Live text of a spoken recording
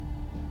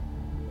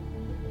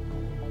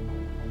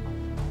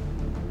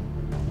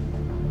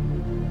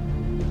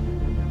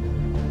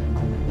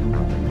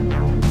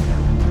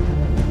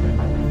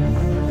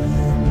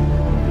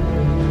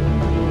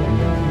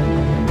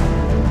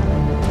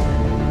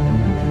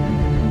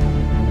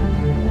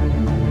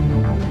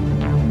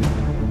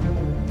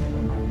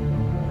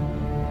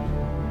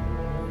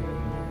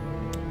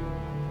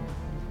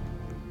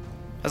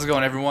How's it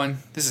going, everyone?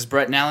 This is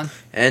Brett Nallen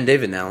And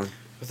David Nallen.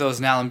 with those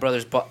Nallen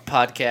Brothers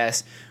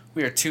podcast.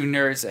 We are two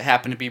nerds that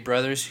happen to be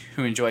brothers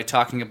who enjoy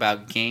talking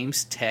about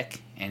games,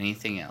 tech, and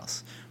anything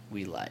else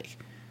we like.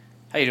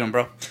 How you doing,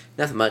 bro?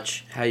 Nothing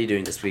much. How you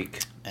doing this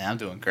week? Man, I'm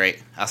doing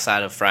great.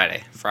 Outside of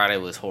Friday. Friday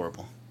was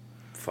horrible.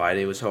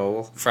 Friday was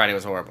horrible? Friday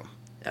was horrible.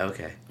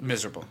 Okay.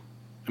 Miserable.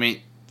 I mean,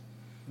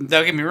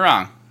 don't get me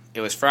wrong. It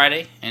was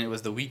Friday, and it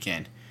was the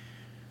weekend.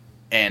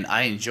 And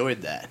I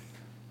enjoyed that.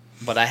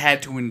 But I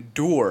had to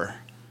endure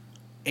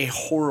a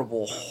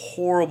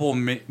horrible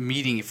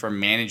meeting for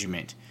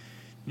management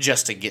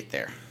just to get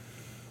there.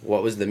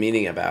 What was the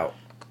meeting about?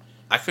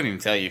 I couldn't even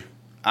tell you.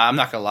 I'm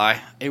not gonna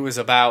lie. It was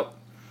about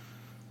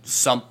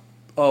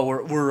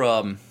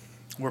we're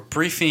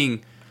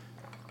briefing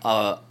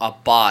a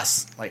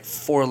boss like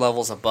 4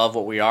 levels above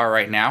what we are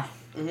right now.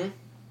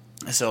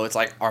 Mm-hmm. So it's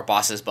like our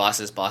boss's boss,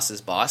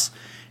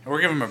 and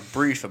we're giving him a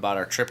brief about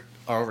our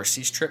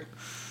overseas trip,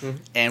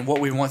 and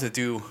what we want to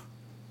do,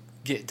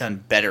 get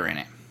done better in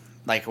it.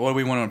 Like, what do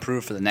we want to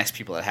improve for the next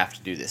people that have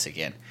to do this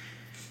again?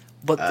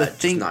 But the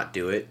thing, just not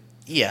do it.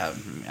 yeah,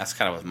 that's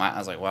kind of what I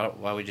was like.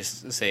 Why we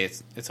just say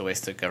it's a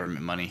waste of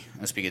government money?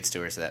 Let's be good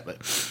stewards of that.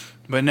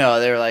 But no,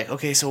 they were like,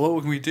 okay, so what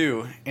would we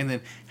do? And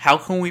then how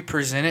can we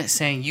present it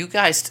saying you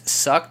guys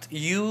sucked?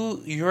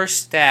 Your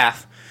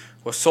staff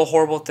was so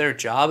horrible at their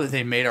job that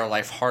they made our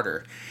life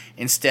harder.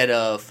 Instead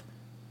of,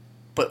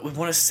 but we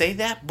want to say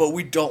that, but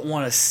we don't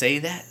want to say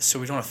that, so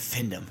we don't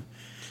offend them.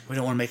 We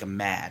don't want to make them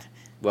mad.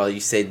 Well, you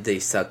say they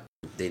suck.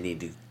 They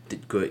need to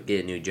go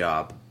get a new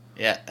job.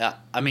 Yeah,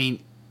 I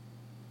mean,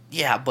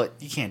 yeah, but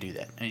you can't do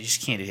that. You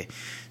just can't do that.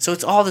 So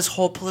it's all this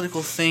whole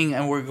political thing,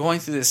 and we're going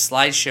through this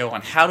slideshow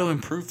on how to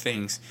improve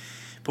things.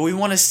 But we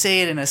want to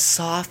say it in a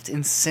soft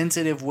and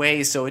sensitive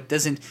way so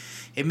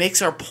it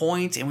makes our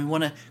point, and we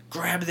want to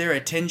grab their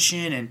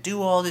attention and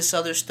do all this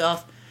other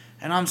stuff.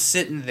 And I'm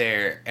sitting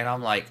there, and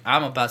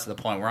I'm about to the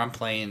point where I'm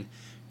playing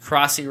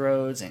Crossy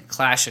Roads and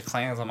Clash of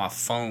Clans on my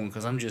phone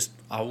because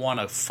I want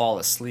to fall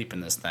asleep in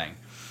this thing.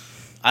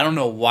 I don't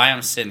know why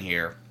I'm sitting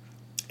here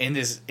in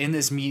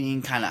this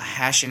meeting kind of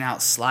hashing out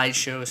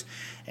slideshows,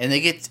 and they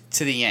get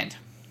to the end,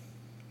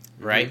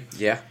 right?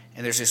 Mm-hmm. Yeah.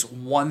 And there's this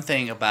one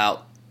thing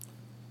about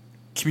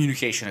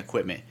communication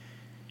equipment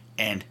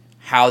and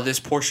how this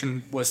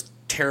portion was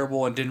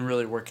terrible and didn't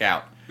really work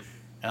out.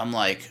 And I'm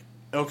like,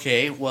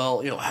 okay,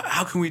 well,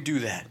 how can we do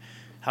that?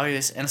 How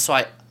is this? And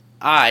so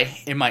I,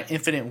 in my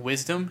infinite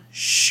wisdom,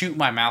 shoot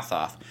my mouth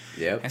off.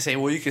 Yep. And say,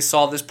 well, you can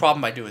solve this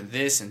problem by doing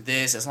this and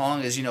this, as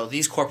long as,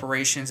 these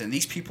corporations and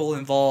these people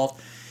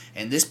involved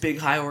and this big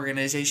high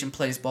organization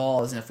plays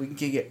balls, and if we can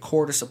get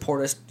core to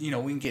support us, we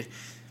can get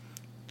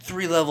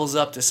 3 levels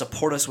up to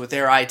support us with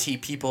their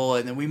IT people,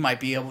 and then we might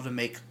be able to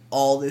make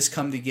all this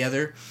come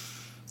together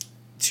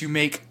to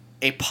make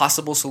a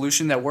possible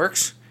solution that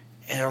works.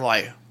 And they're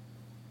like,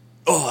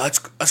 oh,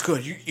 that's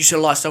good. You said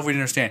a lot of stuff we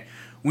didn't understand.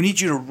 We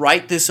need you to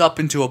write this up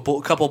into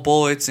a couple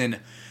bullets and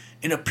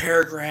in a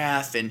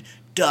paragraph and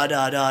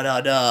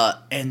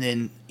and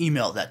then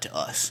email that to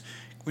us.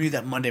 We need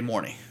that Monday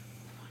morning.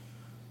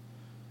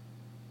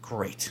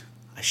 Great.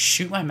 I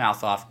shoot my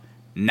mouth off.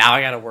 Now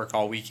I got to work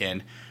all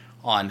weekend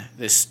on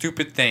this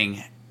stupid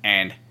thing,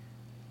 and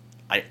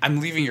I'm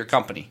leaving your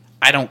company.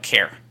 I don't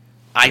care.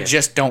 I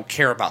just don't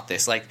care about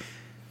this. Like,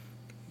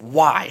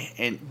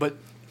 why? But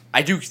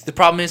I do. The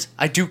problem is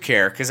I do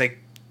care because I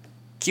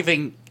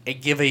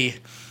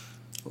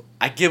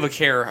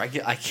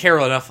care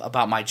enough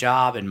about my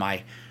job and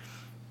my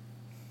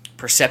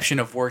perception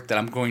of work that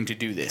I'm going to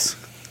do this.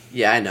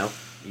 Yeah, I know.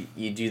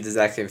 You do the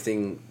exact same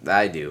thing that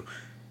I do.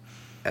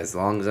 As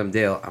long as I'm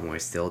Dale, I'm going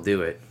to still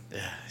do it.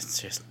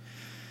 It's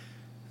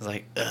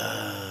like,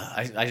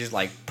 I just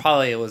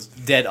probably it was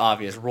dead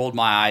obvious. Rolled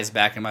my eyes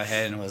back in my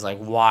head and was like,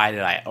 why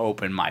did I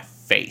open my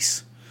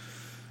face?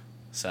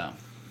 So,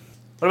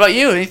 what about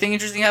you? Anything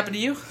interesting happened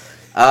to you?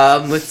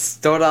 Let's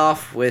start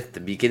off with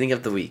the beginning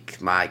of the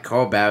week. My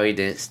car battery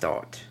didn't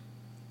start.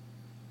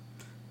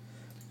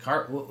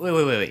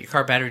 Wait. Your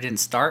car battery didn't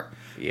start?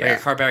 Yeah. Or your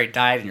car battery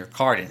died and your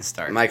car didn't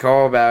start? My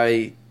car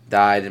battery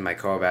died and my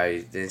car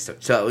battery didn't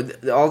start. So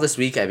all this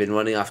week I've been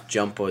running off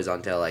jumpers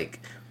until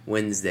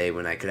Wednesday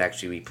when I could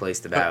actually replace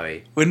the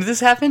battery. When did this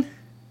happen?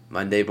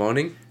 Monday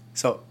morning.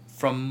 So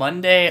from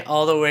Monday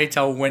all the way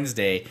till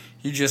Wednesday,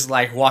 you just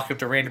walk up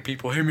to random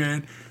people, hey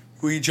man,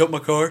 will you jump my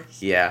car?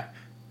 Yeah.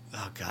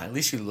 Oh god, at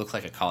least you look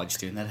like a college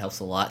student. That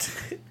helps a lot.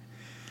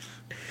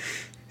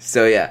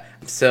 So yeah.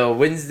 So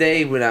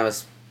Wednesday when I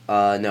was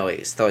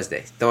it's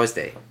Thursday.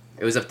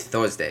 It was up to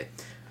Thursday.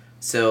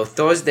 So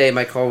Thursday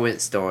my car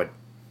wouldn't start,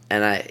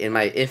 and in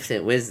my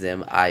infinite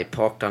wisdom, I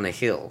parked on a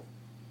hill.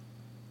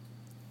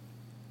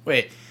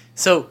 Wait,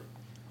 so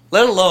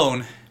let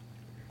alone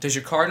does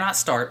your car not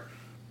start?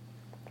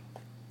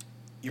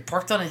 You're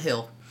parked on a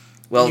hill.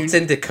 Well, it's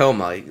in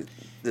Tacoma.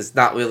 There's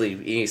not really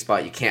any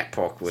spot you can't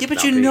park with. Yeah,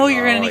 but you know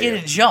you're going to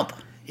get a jump.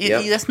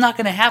 Yep. That's not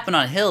going to happen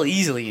on a hill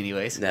easily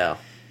anyways. No.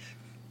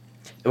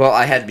 Well,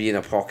 I had to be in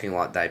a parking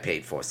lot that I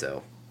paid for,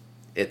 so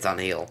it's on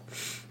hill.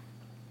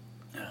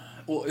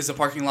 Well, is the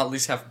parking lot at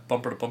least have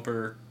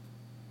bumper-to-bumper,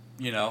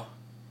 you know.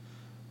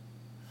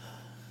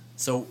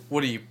 So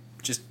what do you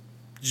just?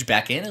 Did you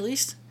back in at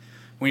least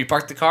when you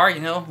parked the car? You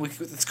know,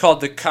 it's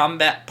called the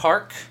combat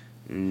park.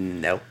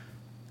 No.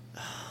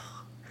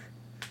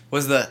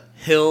 Was the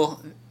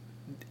hill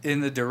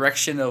in the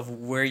direction of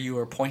where you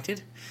were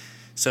pointed?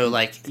 So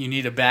like you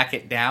need to back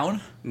it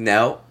down.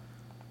 No.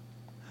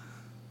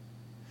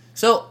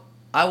 So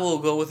I will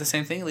go with the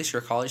same thing. At least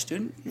you're a college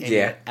student. And Yeah.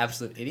 You're an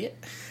absolute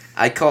idiot.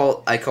 I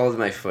called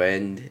my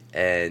friend,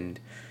 and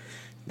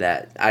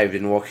that I've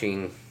been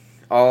walking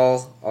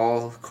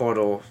all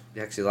quarter,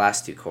 actually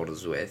last 2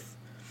 quarters with.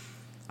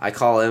 I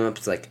call him up.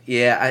 It's like,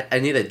 yeah, I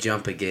need to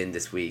jump again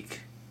this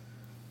week,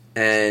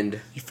 and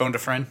You phoned a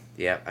friend.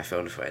 yeah, I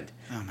phoned a friend.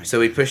 Oh my So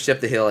we pushed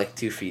up the hill like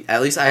 2 feet.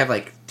 At least I have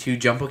like 2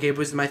 jumper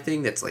cables in my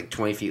thing that's like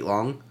 20 feet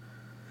long.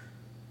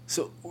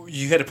 So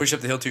you had to push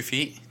up the hill 2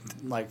 feet,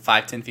 like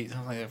 5-10 feet,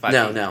 something like that. 5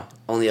 No, feet? no,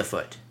 only a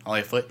foot.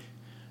 Only a foot.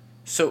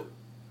 So,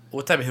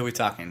 what type of hill are we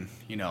talking?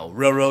 You know,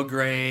 railroad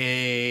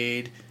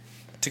grade.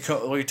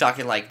 Tacoma, are we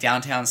talking like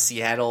downtown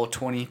Seattle?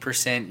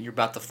 20%. You're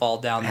about to fall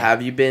down.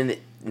 Have you been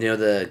near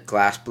the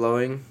glass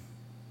blowing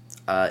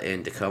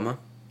in Tacoma?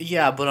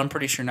 Yeah, but I'm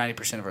pretty sure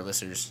 90% of our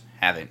listeners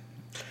haven't.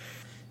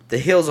 The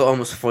hills are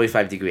almost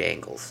 45-degree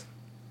angles.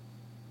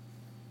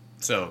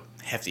 So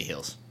hefty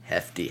hills.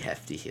 Hefty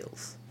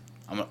hills.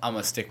 I'm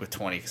gonna stick with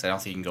 20 because I don't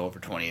think you can go over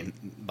 20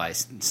 by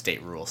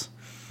state rules.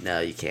 No,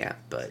 you can't,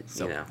 but,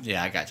 So you know.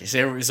 yeah, I got you.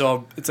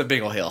 So it's a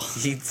big old hill.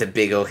 It's a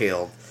big old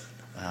hill.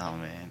 Oh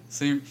man.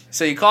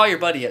 So you call your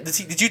buddy up.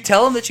 Did you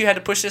tell him that you had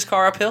to push this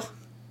car uphill?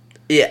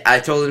 Yeah, I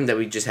told him that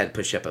we just had to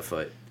push up a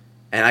foot.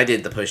 And I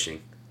did the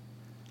pushing.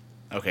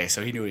 Okay,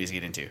 so he knew what he was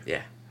getting into.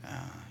 Yeah.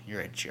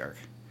 You're a jerk.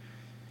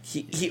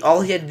 He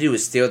all he had to do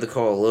was steer the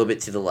car a little bit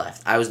to the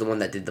left. I was the one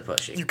that did the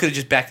pushing. You could have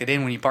just backed it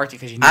in when you parked it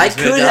because you knew I it was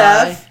gonna could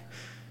die. have.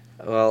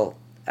 Well,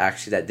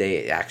 actually, that day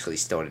it actually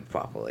started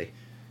properly.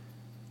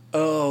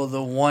 Oh,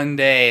 the one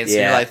day, and so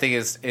Yeah. you're like, think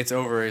it's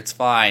over, it's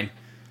fine.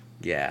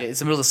 Yeah. It's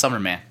the middle of summer,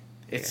 man.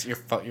 It's your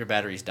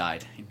battery's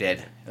died, you're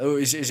dead. Oh,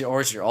 is it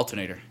your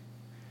alternator?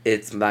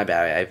 It's my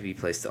battery. I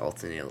replaced the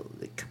alternator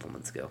a couple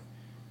months ago.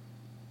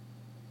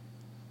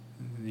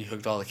 You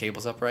hooked all the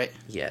cables up, right?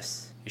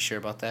 Yes. You sure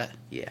about that?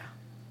 Yeah.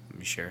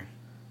 You sure?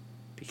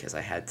 Because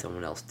I had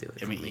someone else do it I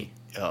for mean, me.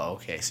 oh,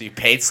 okay. So you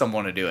paid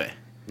someone to do it,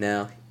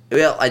 No.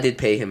 Well, I did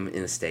pay him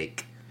in a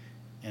steak.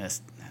 and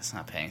that's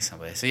not paying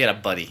somebody. So you had a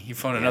buddy. You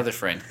phoned another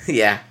friend.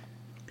 Yeah.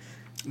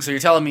 So you're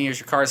telling me your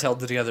car is held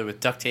together with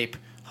duct tape,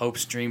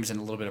 hopes, dreams, and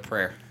a little bit of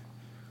prayer,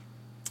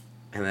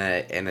 And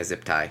a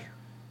zip tie.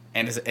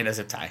 and a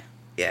zip tie.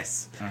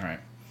 Yes. All right.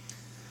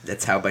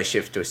 That's how my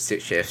shifter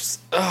shifts.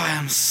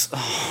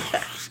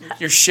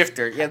 Your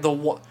shifter. Yeah, the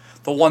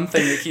one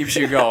thing that keeps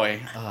you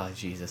going. Oh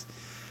Jesus.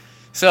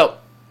 So,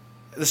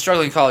 the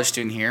struggling college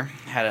student here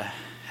had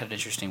an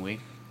interesting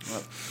week.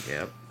 Well,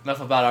 Yep.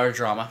 enough about our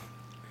drama.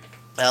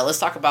 Let's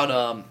talk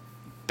about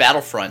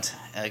Battlefront.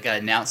 It got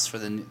announced for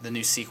the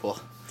new sequel.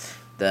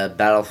 The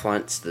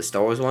Battlefront, the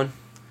Star Wars one?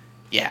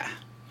 Yeah.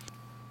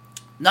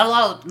 Not a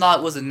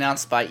lot was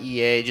announced by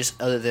EA, just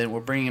other than we're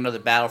bringing another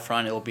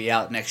Battlefront. It will be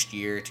out next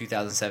year,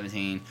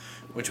 2017,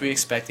 which we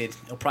expected.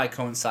 It'll probably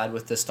coincide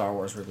with the Star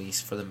Wars release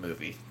for the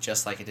movie,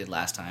 just like it did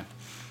last time.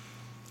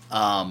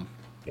 The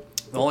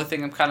only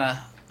thing I'm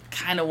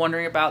kind of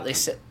wondering about, they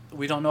said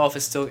we don't know if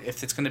it's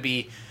going to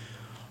be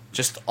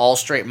just all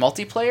straight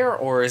multiplayer,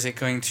 or is it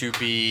going to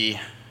be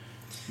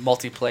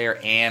multiplayer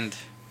and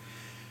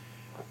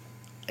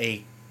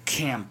a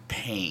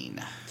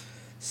campaign.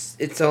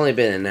 It's only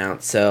been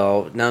announced,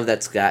 so none of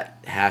that's got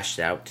hashed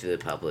out to the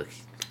public.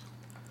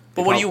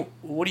 But what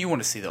do you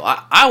want to see though?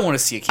 I want to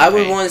see a campaign.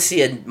 I would want to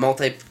see a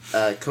multi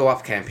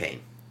co-op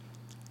campaign.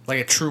 Like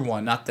a true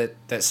one, not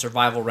that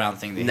survival round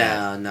thing they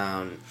had.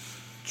 No,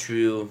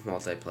 true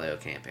multiplayer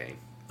campaign.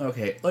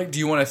 Okay, like do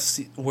you want to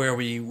see where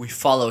we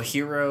follow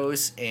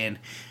heroes and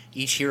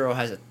each hero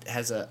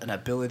has an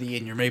ability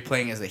and you're maybe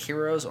playing as the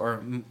heroes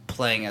or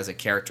playing as a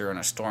character in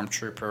a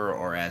stormtrooper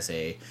or as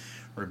a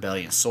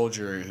rebellion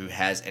soldier who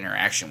has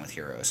interaction with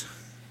heroes?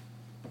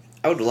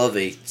 I would love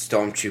a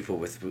stormtrooper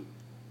with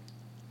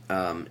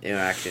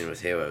interaction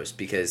with heroes,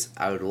 because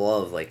I would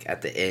love, like,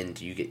 at the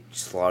end you get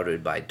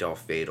slaughtered by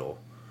Darth Vader.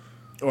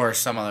 Or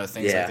some other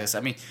things like this. I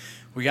mean,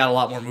 we got a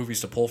lot more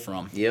movies to pull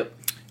from. Yep.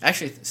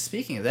 Actually,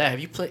 speaking of that, have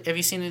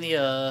you seen any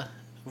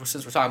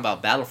since we're talking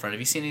about Battlefront, have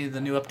you seen any of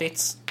the new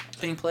updates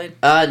being played?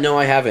 No,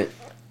 I haven't.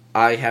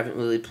 I haven't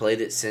really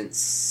played it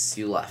since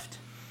you left.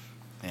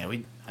 Yeah,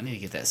 I need to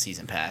get that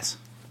season pass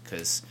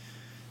because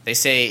they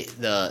say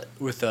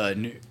with the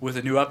new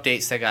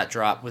updates that got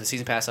dropped, with the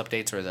season pass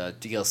updates or the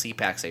DLC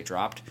packs they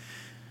dropped,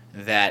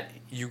 that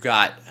you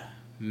got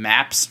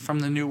maps from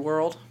the new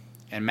world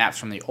and maps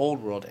from the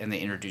old world, and they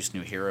introduced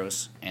new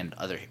heroes and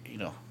other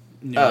new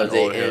and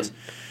old heroes.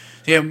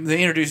 Yeah,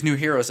 they introduced new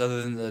heroes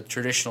other than the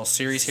traditional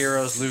series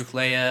heroes, Luke,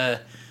 Leia,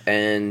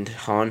 and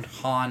Han,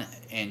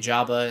 and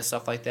Jabba and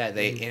stuff like that.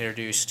 They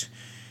introduced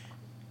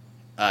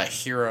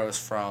heroes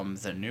from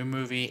the new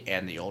movie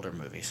and the older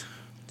movies.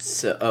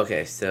 So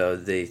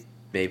they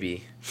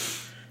maybe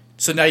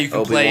So now you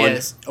can play Obi-Wan.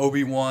 as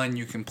Obi-Wan.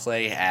 You can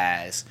play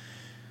as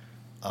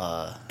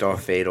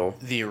Darth Vader.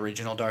 the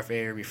original Darth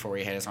Vader before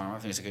he had his armor. I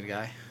think he's a good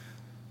guy.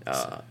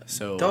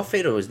 So Darth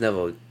Vader was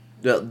never.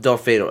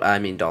 Darth Vader. I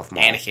mean Darth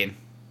Maul. Anakin.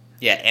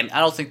 Yeah, and I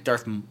don't think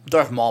Darth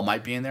Maul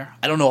might be in there.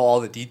 I don't know all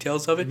the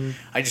details of it.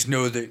 I just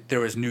know that there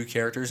was new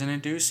characters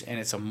introduced, and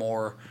it's a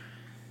more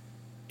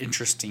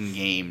interesting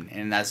game.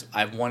 And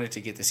I've wanted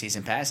to get the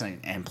season pass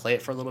and play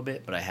it for a little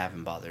bit, but I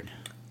haven't bothered.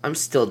 I'm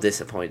still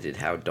disappointed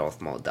how Darth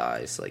Maul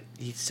dies. Like,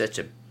 he's such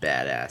a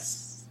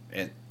badass.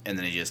 And then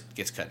he just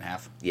gets cut in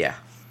half. Yeah.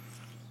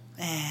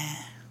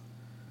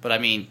 But I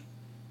mean,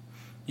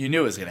 you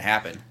knew it was going to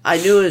happen. I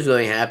knew it was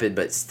going to happen,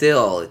 but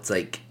still, it's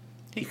like...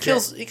 He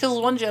kills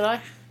one Jedi.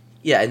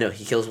 Yeah, I know.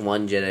 He kills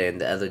one Jedi, and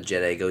the other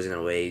Jedi goes in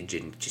a rage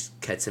and just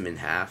cuts him in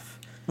half.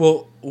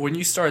 Well, when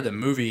you started the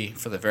movie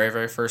for the very,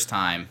 very first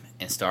time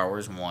in Star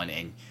Wars 1,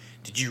 and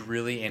did you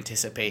really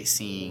anticipate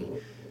seeing...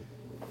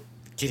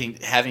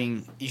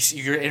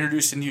 You're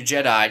introduced a new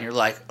Jedi, and you're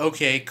like,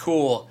 okay,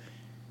 cool,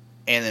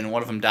 and then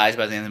one of them dies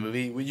by the end of the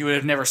movie? You would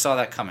have never saw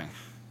that coming.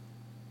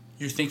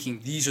 You're thinking,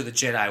 these are the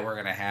Jedi we're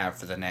going to have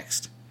for the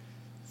next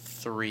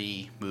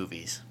 3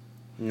 movies.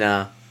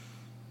 Nah.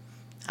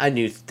 I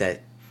knew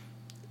that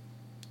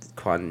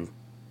Qui-Gon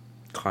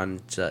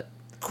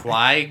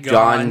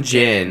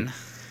Jinn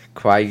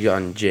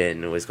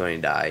was going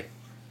to die.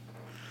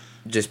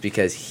 Just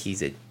because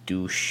he's a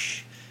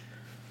douche.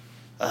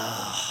 You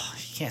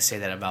can't say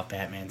that about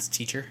Batman's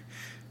teacher.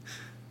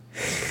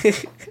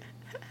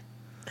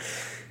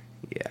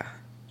 Yeah.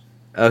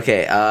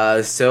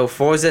 Okay, so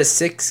Forza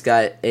 6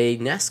 got a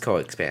NASCAR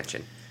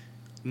expansion.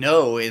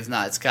 No, it's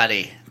not. It's got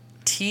a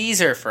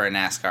teaser for a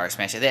NASCAR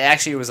expansion.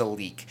 It was a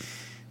leak.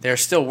 They're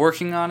still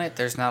working on it.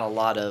 There's not a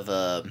lot of...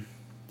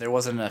 there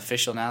wasn't an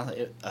official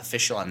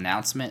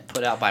announcement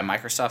put out by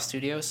Microsoft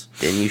Studios.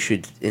 Then you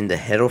should, in the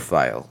header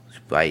file,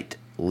 write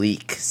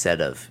leak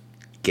instead of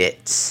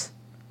gets.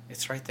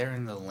 It's right there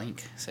in the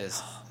link. It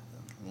says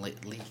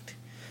leaked.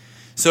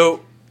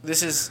 So,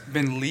 this has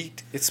been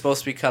leaked. It's supposed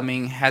to be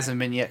coming. Hasn't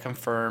been yet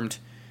confirmed.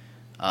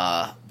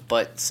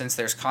 But since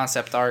there's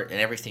concept art and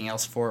everything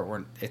else for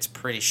it, it's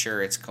pretty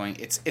sure it's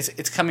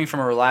coming from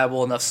a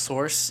reliable enough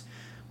source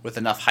with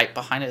enough hype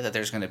behind it that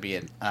there's going to be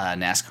a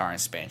NASCAR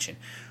expansion,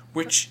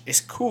 which is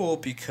cool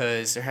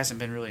because there hasn't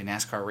been really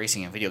NASCAR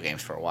racing in video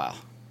games for a while.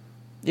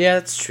 Yeah,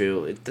 that's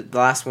true. The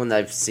last one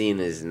I've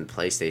seen is in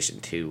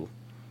PlayStation 2.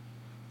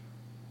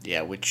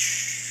 Yeah,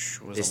 which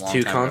was Is a long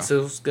 2 time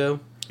ago.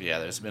 Ago? Yeah,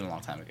 there's been a long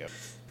time ago.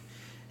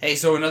 Hey,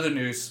 so in other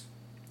news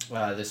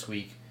this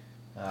week,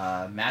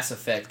 Mass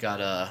Effect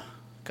had an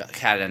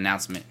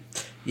announcement.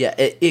 Yeah,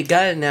 it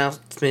got an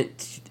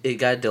announcement. It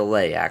got a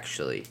delay,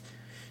 actually,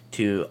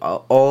 to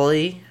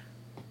early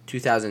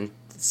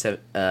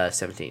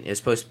 2017. It's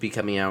supposed to be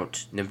coming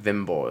out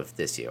November of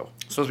this year.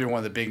 It's supposed to be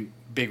one of the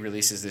big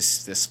releases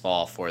this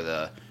fall for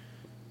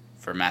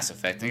Mass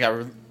Effect. And it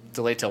got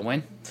delayed till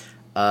when?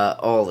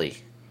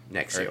 Early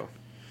next year.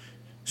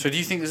 So do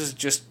you think this is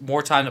just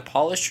more time to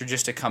polish, or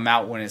just to come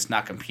out when it's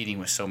not competing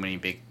with so many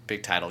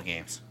big title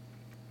games?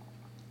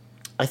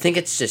 I think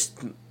it's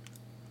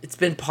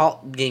been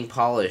getting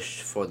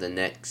polished for the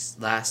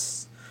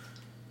last.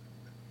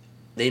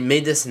 They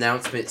made this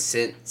announcement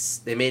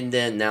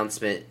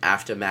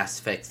after Mass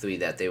Effect 3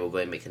 that they were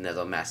going to make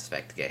another Mass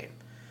Effect game.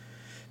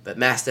 But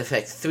Mass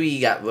Effect 3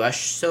 got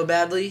rushed so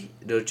badly,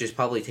 they're just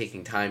probably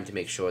taking time to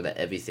make sure that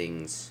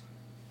everything's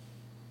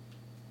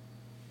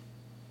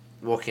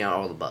working out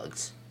all the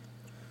bugs.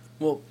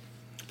 Well,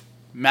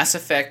 Mass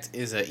Effect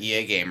is a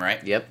EA game,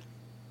 right? Yep.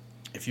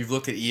 If you've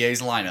looked at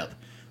EA's lineup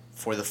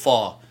for the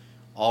fall,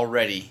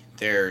 already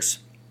there's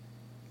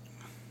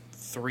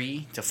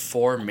 3 to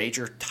 4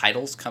 major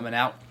titles coming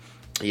out.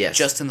 Yes.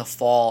 Just in the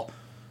fall,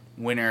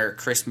 winter,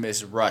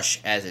 Christmas rush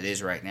as it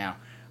is right now.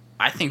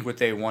 I think what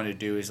they want to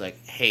do is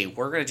like, hey,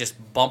 we're going to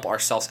just bump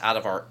ourselves out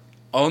of our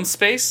own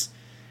space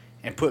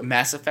and put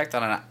Mass Effect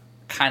on a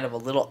kind of a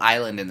little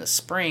island in the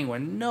spring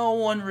when no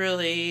one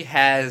really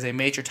has a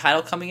major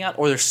title coming out,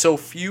 or there's so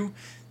few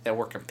that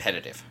we're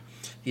competitive.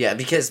 Yeah,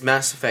 because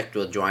Mass Effect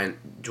will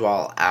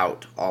draw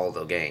out all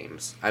the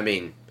games. I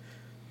mean,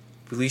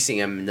 releasing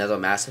another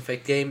Mass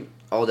Effect game,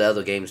 all the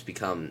other games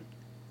become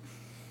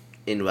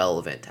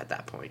irrelevant at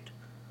that point.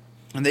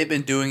 And they've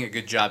been doing a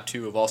good job,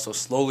 too, of also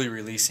slowly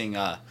releasing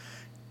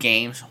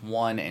games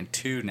 1 and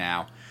 2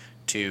 now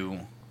to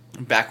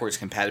backwards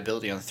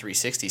compatibility on the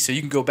 360. So you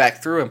can go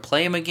back through and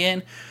play them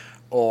again,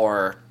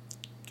 or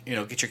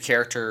get your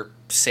character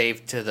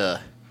saved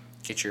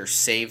get your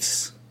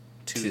saves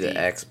to the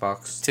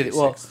Xbox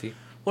 360.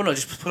 Well, no,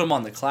 just put them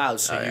on the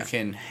cloud so you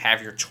can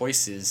have your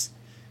choices,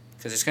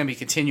 because it's going to be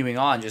continuing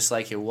on just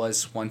like it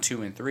was 1,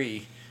 2, and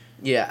 3.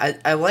 Yeah,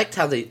 I liked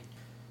how they,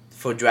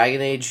 for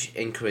Dragon Age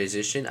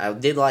Inquisition, I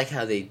did like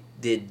how they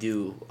did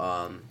do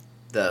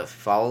the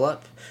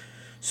follow-up.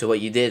 So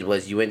what you did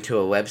was you went to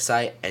a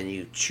website and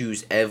you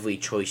choose every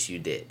choice you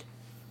did.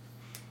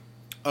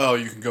 Oh,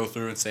 you can go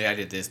through and say, I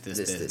did this. This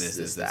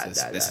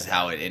is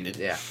how it ended.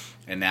 Yeah.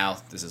 And now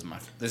this is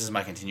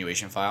my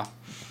continuation file.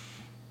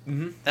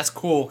 Mm-hmm. That's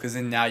cool because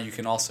then now you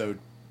can also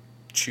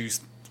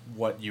choose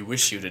what you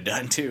wish you'd have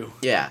done too.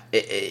 Yeah,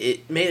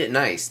 it made it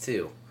nice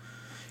too.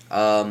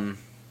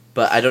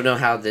 But I don't know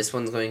how this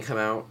one's going to come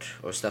out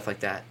or stuff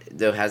like that.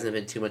 There hasn't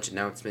been too much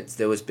announcements.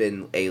 There has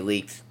been a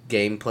leaked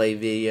gameplay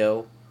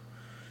video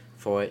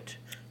for it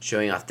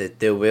showing off that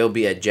there will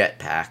be a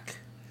jetpack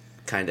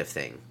kind of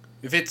thing.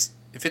 If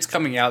it's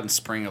coming out in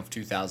spring of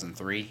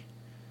 2003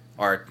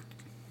 or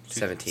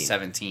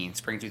 17,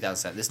 spring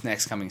 2007, this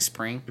next coming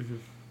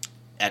spring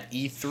at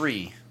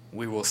E3,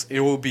 it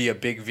will be a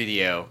big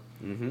video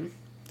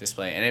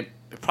display, and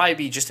it'll probably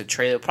be just a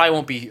trailer. It probably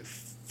won't be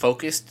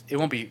focused. It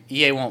won't be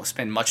EA won't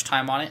spend much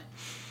time on it.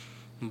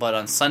 But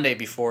on Sunday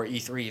before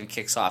E3 even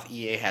kicks off,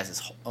 EA has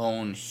its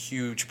own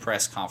huge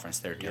press conference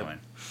they're doing.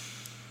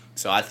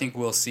 So I think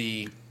we'll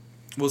see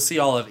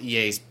all of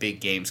EA's big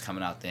games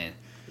coming out then.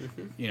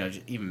 You know,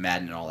 even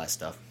Madden and all that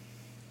stuff.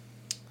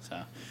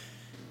 So,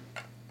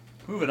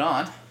 moving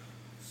on.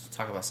 Let's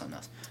talk about something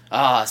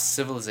else.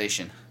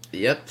 Civilization.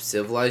 Yep,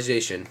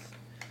 Civilization.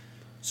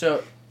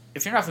 So,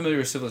 if you're not familiar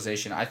with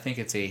Civilization, I think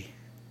it's a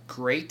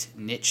great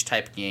niche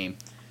type game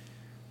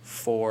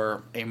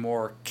for a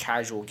more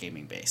casual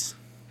gaming base.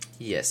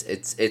 Yes,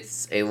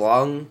 it's a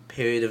long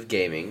period of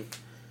gaming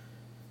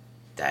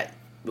that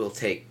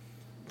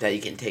you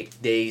can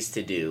take days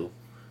to do,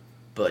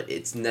 but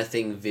it's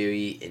nothing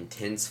very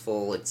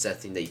intenseful. It's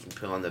something that you can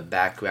put on the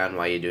background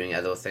while you're doing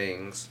other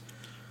things.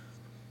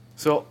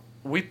 So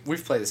we've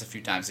played this a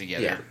few times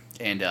together,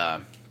 and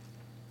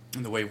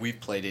the way we've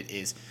played it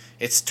is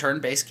it's a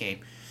turn-based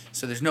game,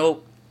 so there's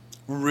no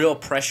real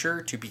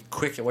pressure to be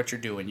quick at what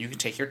you're doing. You can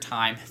take your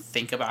time,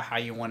 think about how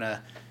you want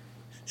to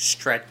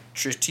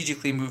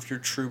strategically move your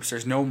troops.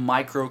 There's no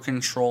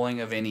micro-controlling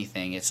of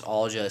anything. It's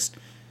all just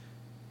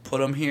put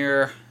them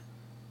here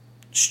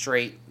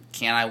straight.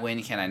 Can I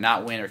win? Can I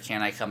not win? Or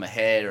can I come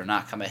ahead or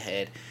not come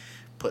ahead?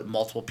 Put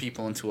multiple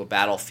people into a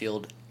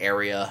battlefield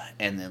area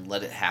and then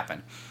let it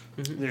happen.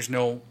 There's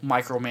no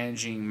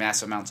micromanaging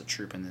mass amounts of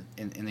troop in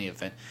the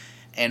event.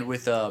 And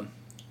with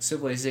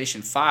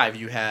Civilization 5,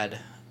 you had...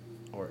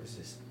 Or is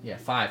this... Yeah,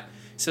 5.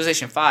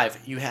 Civilization 5,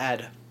 you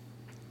had...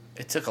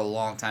 It took a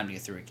long time to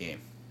get through a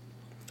game.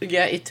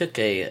 Yeah, it took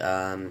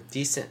a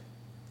decent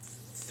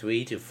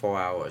 3 to 4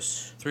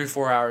 hours. 3 or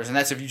 4 hours, and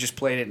that's if you just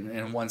played it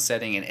in one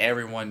setting and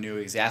everyone knew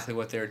exactly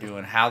what they were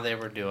doing, how they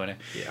were doing it.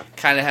 Yeah.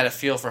 Kind of had a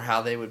feel for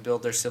how they would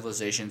build their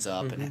civilizations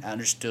up and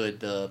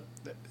understood the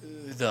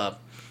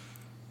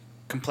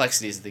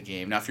complexities of the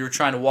game. Now, if you were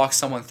trying to walk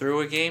someone through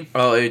a game...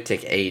 Oh, it would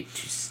take 8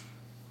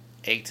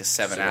 to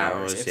 7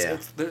 hours.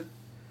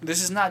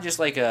 This is not just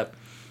like a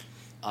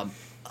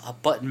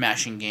button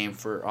mashing game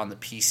for on the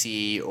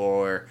PC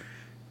or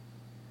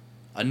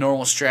a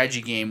normal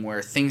strategy game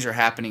where things are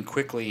happening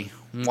quickly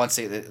once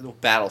the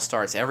battle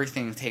starts.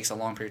 Everything takes a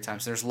long period of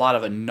time. So there's a lot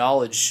of a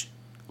knowledge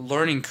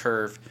learning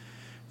curve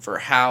for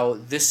how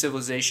this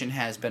civilization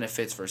has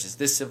benefits versus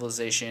this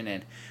civilization,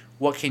 and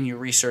what can you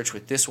research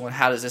with this one?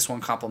 How does this one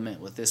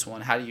complement with this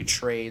one? How do you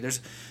trade?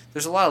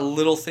 There's a lot of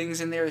little things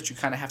in there that you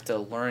kind of have to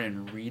learn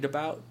and read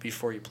about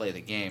before you play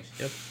the game.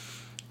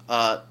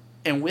 Yep.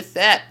 And with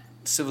that,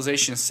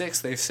 Civilization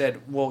 6, they've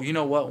said, well, you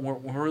know what?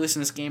 When we're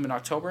releasing this game in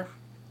October,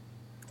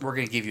 we're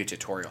going to give you a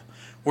tutorial.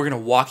 We're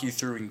going to walk you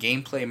through in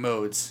gameplay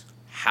modes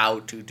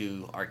how to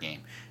do our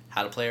game.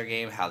 How to play our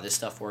game, how this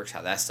stuff works,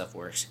 how that stuff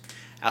works.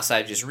 Outside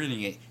of just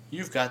reading it,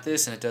 you've got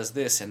this and it does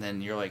this, and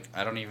then you're like,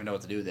 I don't even know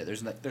what to do with it.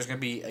 There's going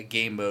to be a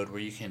game mode where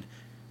you can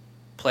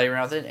play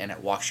around with it, and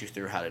it walks you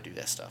through how to do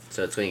that stuff.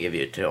 So it's going to give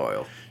you a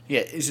tutorial. Yeah,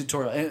 it's a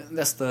tutorial. And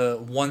that's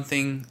the one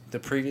thing the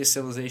previous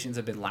Civilizations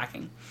have been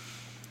lacking.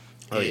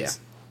 Oh, yeah.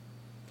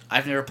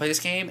 I've never played this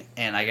game,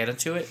 and I get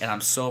into it, and I'm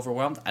so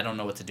overwhelmed, I don't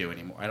know what to do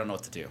anymore. I don't know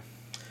what to do.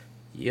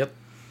 Yep.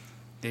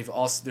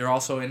 They're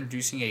also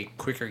introducing a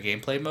quicker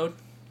gameplay mode.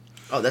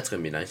 Oh, that's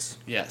going to be nice.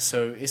 Yeah,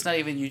 so it's not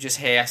even you just,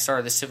 hey, I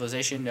started this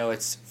civilization. No,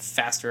 it's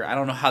faster. I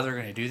don't know how they're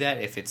going to do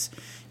that. If it's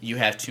you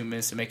have 2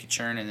 minutes to make a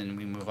churn and then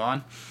we move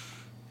on.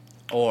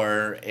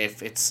 Or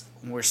if it's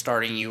we're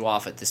starting you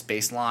off at this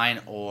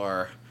baseline,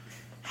 or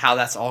how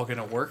that's all going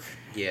to work.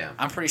 Yeah.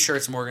 I'm pretty sure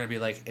it's more going to be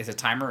like it's a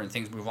timer and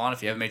things move on.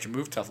 If you have a major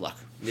move, tough luck.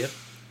 Yep.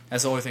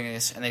 That's the only thing it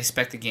is. And they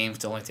expect the game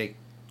to only take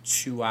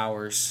 2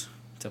 hours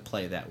to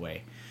play that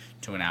way.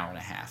 To an hour and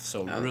a half.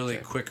 So really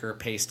quicker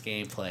paced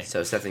gameplay.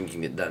 So something you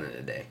can get done in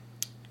a day.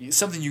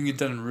 Something you can get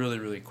done really,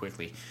 really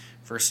quickly.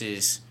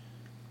 Versus,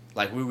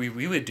 like we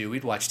would do,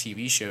 we'd watch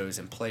TV shows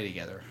and play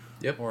together.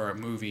 Yep. Or a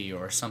movie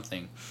or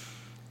something.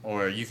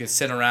 Or you could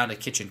sit around a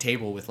kitchen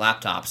table with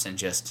laptops and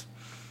just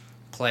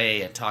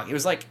play and talk. It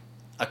was like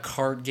a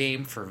card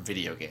game for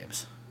video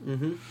games.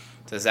 Mm-hmm.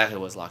 That's exactly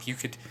what it was like. You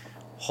could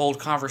hold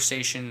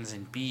conversations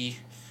and be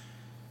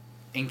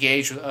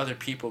engaged with other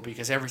people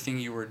because everything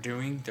you were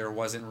doing, there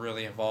wasn't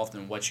really involved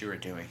in what you were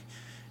doing.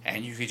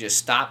 And you could just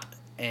stop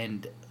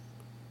and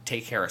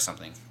take care of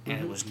something,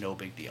 and it was no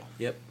big deal.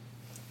 Yep.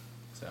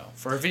 So,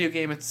 for a video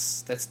game,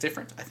 that's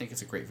different. I think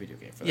it's a great video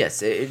game for that.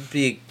 Yes, it'd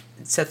be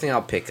something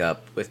I'll pick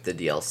up with the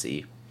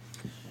DLC.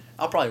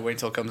 I'll probably wait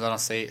until it comes out on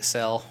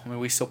sale. I mean,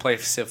 we still play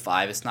Civ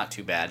 5. It's not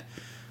too bad.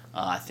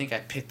 I think I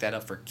picked that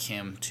up for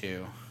Kim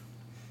too.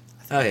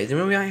 Okay, then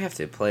maybe I have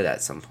to play that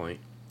at some point.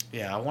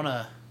 Yeah, I want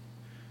to.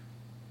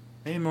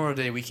 Maybe Memorial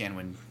Day weekend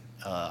when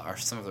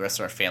some of the rest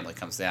of our family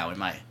comes down, we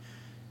might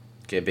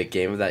Get a big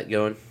game of that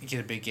going. get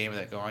a big game of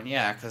that going.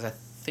 Yeah, because I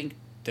think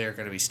they're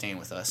going to be staying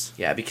with us.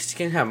 Yeah, because you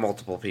can have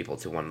multiple people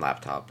to one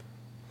laptop.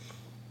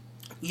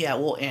 Yeah,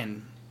 well,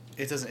 and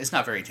it's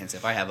not very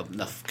intensive. I have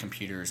enough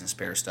computers and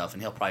spare stuff,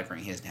 and he'll probably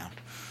bring his down.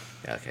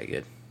 Yeah, okay,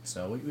 good.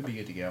 So we'd be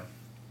good to go.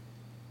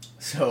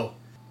 So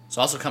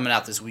also coming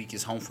out this week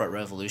is Homefront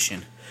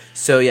Revolution.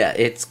 So yeah,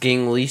 it's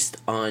getting released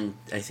on,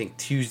 I think,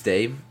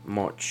 Tuesday,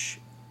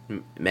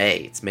 May.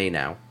 It's May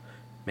now.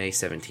 May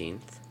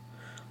 17th.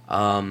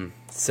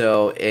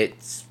 So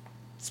it's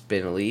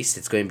been released.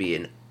 It's going to be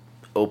an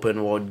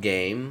open world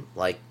game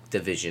like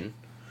Division.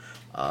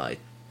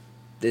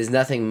 There's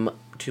nothing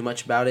too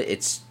much about it.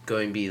 It's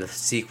going to be the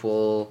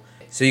sequel.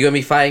 So you're going to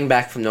be fighting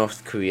back from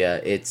North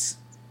Korea. It's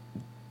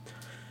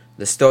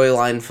the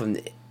storyline from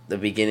the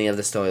beginning of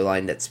the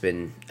storyline that's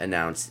been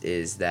announced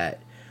is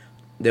that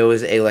there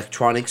was an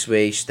electronics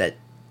race that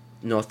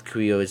North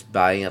Korea is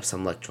buying up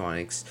some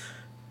electronics.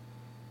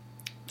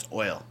 It's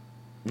oil.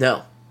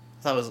 No.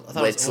 I thought it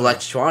was It's oil.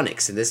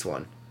 electronics in this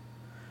one.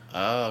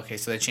 Oh, okay.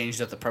 So they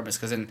changed up the purpose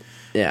because in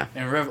Yeah.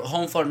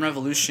 Homefront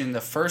Revolution,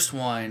 the first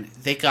one,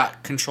 they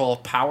got control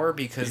of power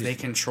because they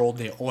controlled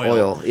the oil.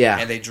 Oil, yeah.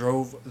 And they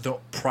drove the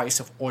price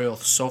of oil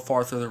so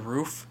far through the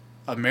roof.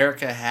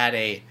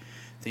 The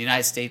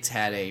United States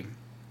had a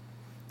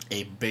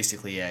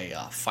basically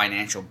a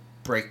financial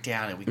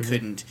breakdown, and we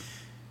couldn't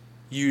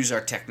use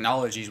our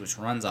technologies, which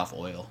runs off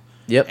oil,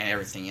 Yep. and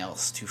everything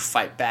else, to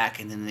fight back,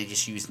 and then they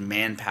just used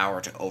manpower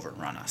to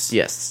overrun us.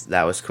 Yes,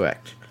 that was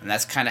correct. And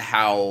that's kind of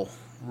how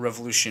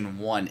Revolution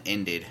 1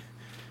 ended.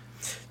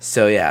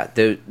 So yeah,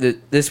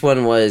 this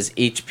one was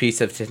each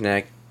piece of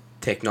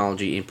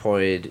technology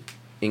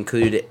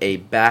included a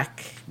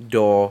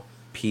backdoor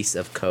piece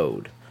of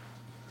code.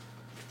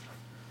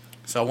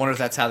 So I wonder if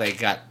that's how they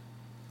got.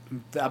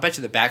 I bet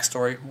you the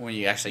backstory when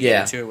you actually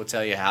get into it will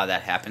tell you how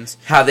that happens.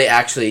 How they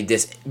actually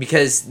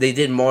because they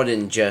did more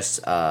than just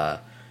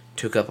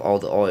took up all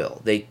the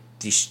oil. They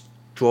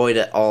destroyed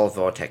all of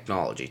our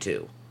technology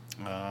too.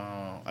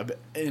 Oh,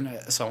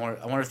 so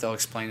I wonder if they'll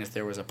explain if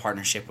there was a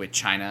partnership with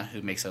China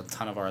who makes a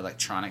ton of our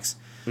electronics,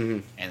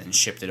 and then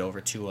shipped it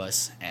over to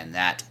us, and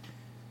that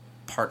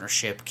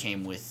partnership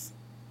came with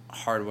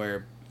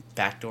hardware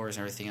backdoors and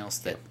everything else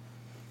that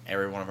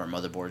every one of our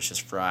motherboards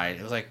just fried.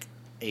 It was like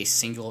a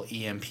single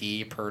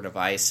EMP per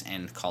device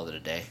and called it a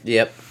day.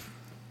 Yep,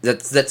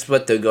 that's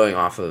what they're going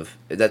off of.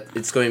 That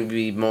it's going to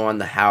be more on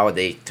the how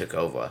they took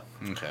over.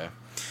 Okay,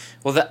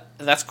 well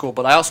that's cool,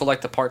 but I also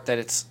like the part that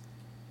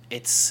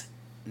it's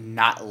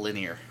not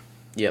linear.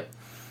 Yep.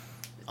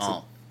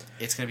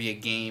 It's going to be a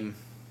game,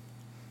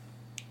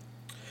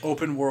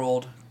 open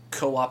world,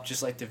 co-op,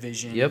 just like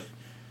Division. Yep.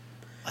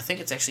 I think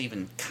it's actually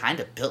even kind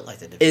of built like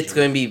the Division.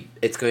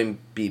 It's going to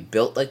be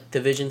built like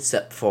Division,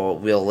 except for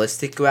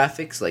realistic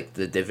graphics, like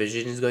the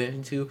Division is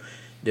going to.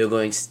 They're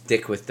going to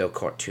stick with their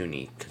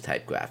cartoony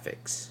type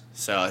graphics.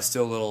 So it's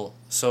still a little.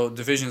 So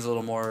Division's a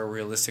little more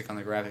realistic on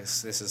the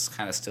graphics. This is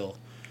kind of still.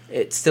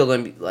 It's still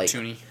going to be like.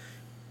 Toony.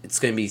 It's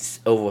going to be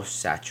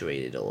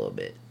oversaturated a little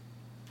bit.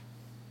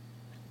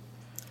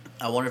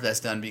 I wonder if that's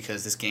done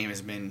because this game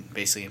has been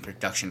basically in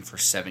production for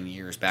 7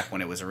 years, back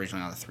when it was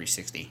originally on the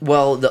 360.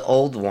 Well, the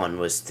old one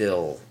was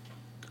still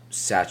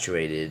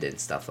saturated and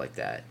stuff like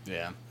that.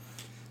 Yeah.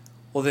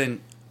 Well,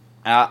 then,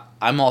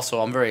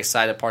 I'm very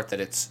excited part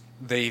that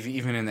they've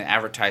even in the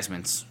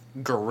advertisements,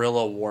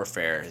 guerrilla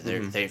warfare.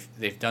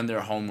 They've done their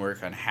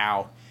homework on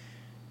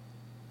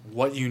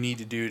what you need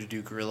to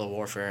do guerrilla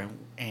warfare,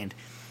 and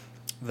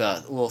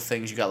the little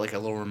things, you got like a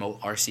little remote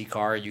RC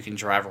car you can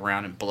drive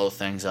around and blow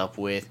things up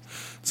with.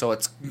 So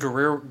it's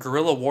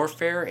guerrilla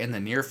warfare in the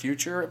near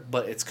future,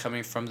 but it's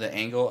coming from the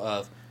angle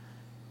of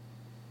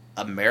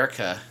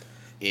America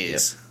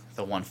is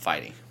the one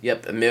fighting.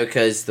 Yep,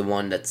 America is the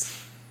one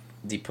that's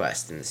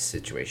depressed in this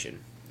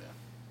situation. Yeah.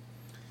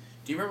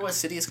 Do you remember what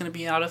city it's going to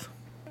be out of?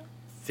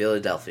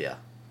 Philadelphia.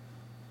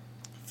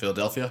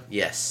 Philadelphia?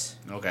 Yes.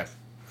 Okay.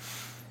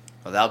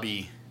 Well, that'll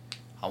be...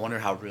 I wonder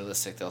how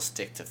realistic they'll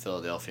stick to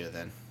Philadelphia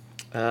then.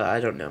 I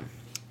don't know.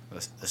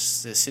 The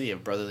city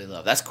of brotherly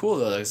love. That's cool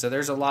though. So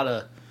there's a lot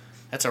of.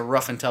 That's a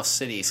rough and tough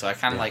city. So I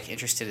kind of like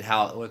interested in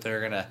what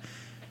they're gonna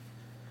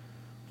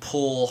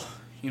pull.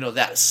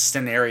 That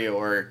scenario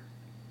or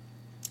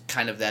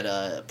kind of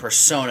that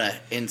persona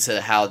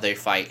into how they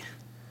fight.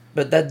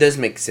 But that does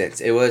make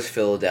sense. It was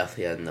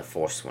Philadelphia in the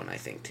first one, I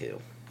think, too.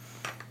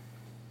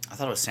 I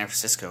thought it was San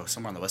Francisco,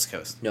 somewhere on the West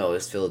Coast. No, it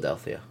was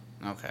Philadelphia.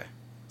 Okay.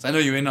 So I know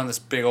you were in on this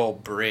big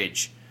old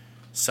bridge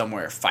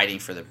somewhere fighting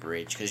for the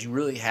bridge because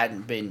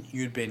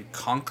you'd been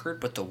conquered,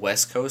 but the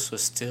West Coast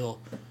was still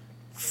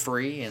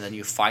free, and then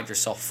you find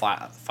yourself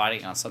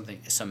fighting on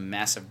some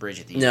massive bridge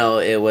at the end. No,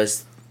 it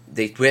was,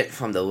 they went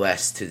from the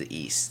west to the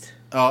east.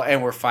 Oh,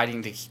 and we're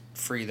fighting to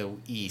free the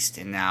East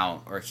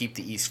or keep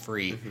the East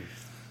free. Mm-hmm.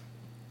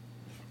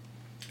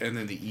 And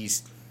then the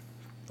East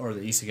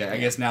again. I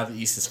guess now the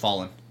East has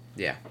fallen.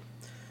 Yeah.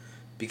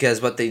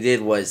 Because what they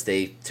did was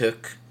they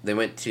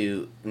went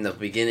to, in the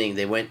beginning,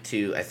 they went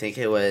to, I think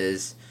it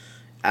was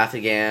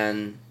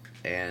Afghan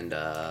and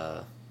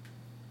the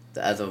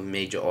other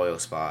major oil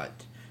spot,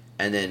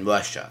 and then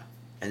Russia.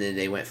 And then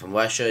they went from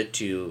Russia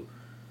to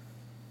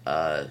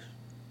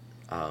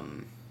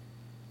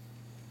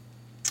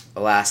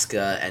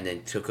Alaska, and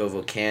then took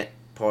over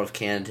part of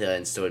Canada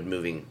and started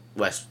moving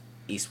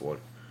eastward.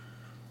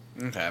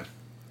 Okay.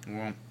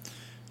 Well,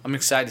 I'm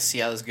excited to see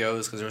how this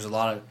goes because there's a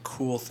lot of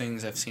cool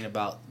things I've seen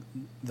about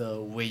the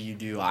way you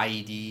do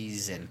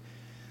IEDs and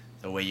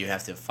the way you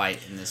have to fight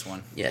in this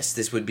one. Yes,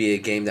 this would be a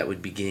game that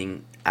would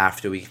begin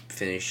after we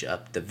finish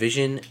up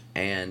Division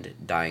and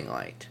Dying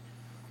Light.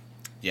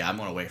 Yeah, I'm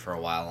going to wait for a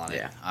while on it.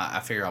 Yeah.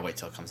 I figure I'll wait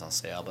till it comes on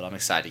sale, but I'm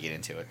excited to get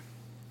into it.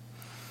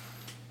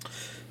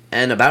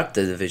 And about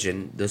the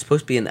Division, there's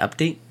supposed to be an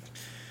update.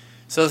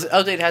 So this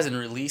update hasn't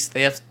released.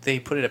 They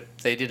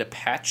did a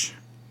patch.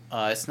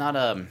 It's not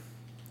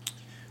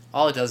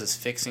all it does is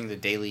fixing the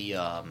daily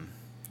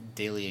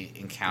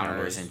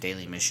encounters and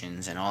daily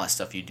missions and all that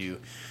stuff you do.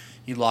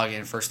 You log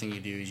in. First thing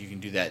you do is you can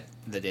do that.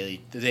 The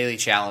daily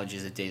challenge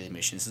is the daily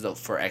missions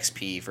for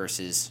XP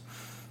versus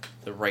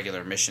the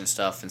regular mission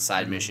stuff and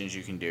side missions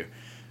you can do.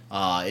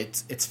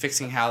 It's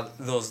fixing how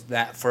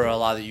that for a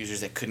lot of the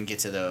users that couldn't get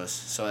to those.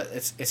 So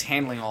it's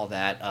handling all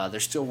that. They're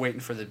still waiting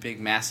for the big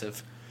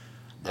massive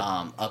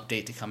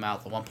update to come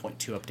out, the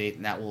 1.2 update,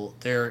 and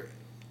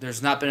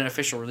there's not been an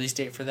official release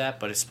date for that,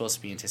 but it's supposed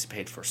to be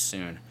anticipated for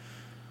soon.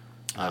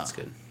 That's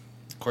good.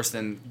 Of course,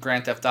 then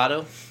Grand Theft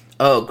Auto.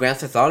 Oh, Grand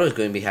Theft Auto is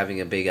going to be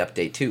having a big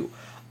update too.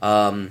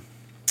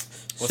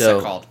 What's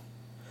that called?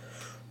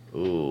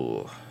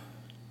 Ooh.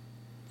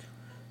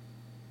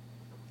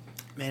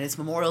 Man, it's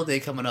Memorial Day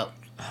coming up.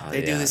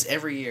 They do this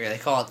every year. They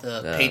call it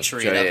the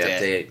Patriot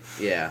Update.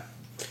 Yeah.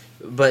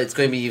 But it's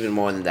going to be even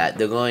more than that.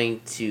 They're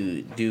going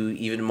to do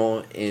even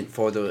more in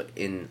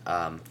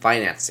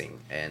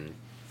financing and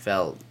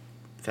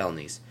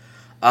felonies.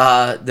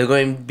 There's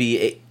going to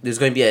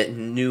be a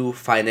new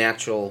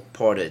financial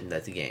part in the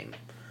game.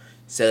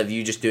 Instead of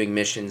you just doing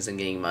missions and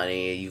getting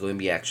money, you're going to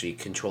be actually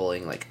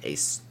controlling like a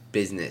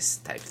business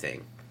type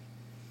thing.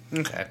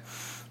 Okay,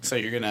 so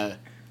you're gonna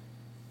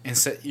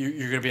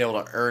be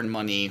able to earn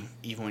money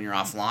even when you're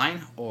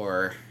offline,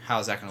 or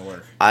how's that gonna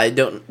work?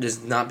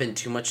 There's not been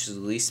too much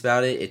released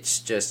about it.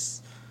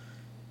 It's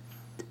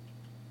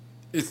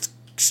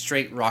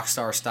straight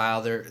Rockstar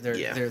style.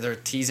 They're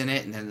teasing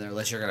it, and then they're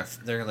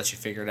gonna let you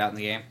figure it out in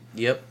the game.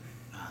 Yep.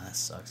 Oh, that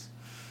sucks.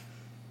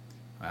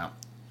 Well,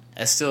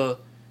 that's still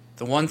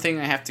the one thing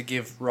I have to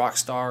give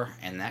Rockstar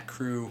and that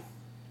crew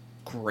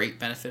great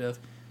benefit of.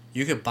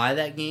 You could buy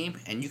that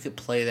game and you could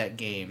play that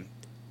game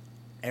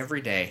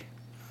every day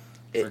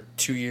for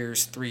 2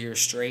 years, 3 years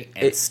straight,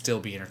 and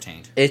still be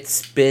entertained.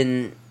 It's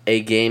been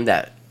a game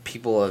that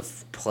people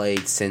have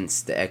played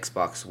since the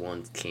Xbox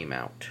One came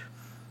out.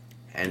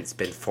 And it's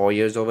been 4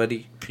 years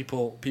already.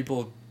 People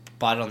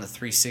bought it on the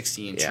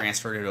 360 and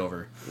transferred it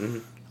over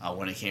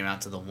when it came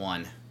out to the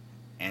One,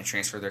 and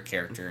transferred their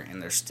character,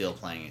 and they're still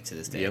playing it to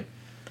this day. Yep.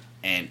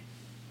 And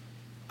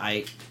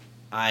I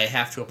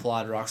have to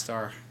applaud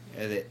Rockstar.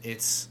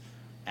 It's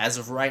as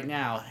of right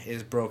now it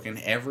has broken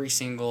every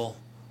single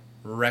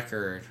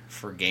record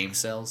for game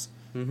sales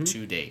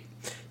to date.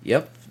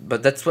 Yep,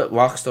 but that's what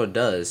Rockstar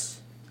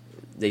does.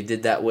 They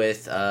did that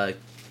with Grand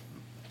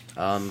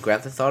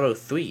Theft Auto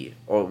 3,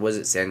 or was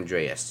it San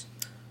Andreas?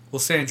 Well,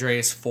 San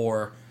Andreas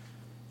for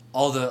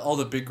all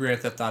the big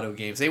Grand Theft Auto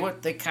games.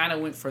 They kind of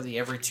went for the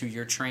every 2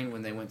 year train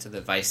when they went to the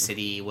Vice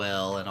City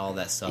and all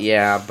that stuff.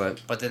 Yeah,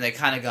 but then they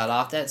kind of got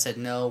off that and said,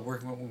 no, we're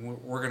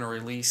going to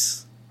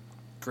release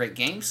great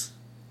games.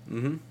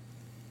 Mm-hmm.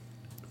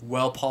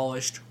 Well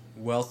polished,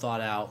 well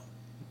thought out,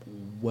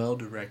 well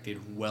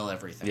directed, well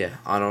everything. Yeah,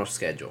 on our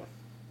schedule.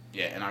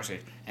 Yeah, in our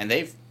schedule. And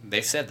they've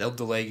said they'll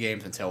delay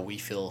games until we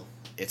feel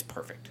it's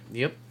perfect.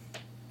 Yep.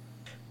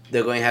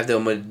 They're going to have the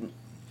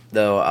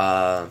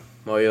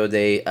Memorial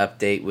Day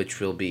update, which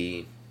will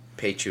be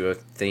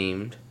Patriot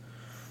themed.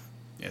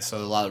 Yeah, so a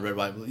lot of red,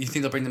 white, blue. You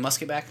think they'll bring the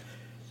musket back?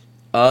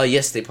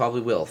 Yes, they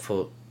probably will.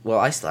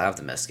 I still have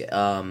the musket.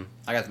 I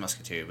got the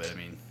musket too, but I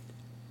mean.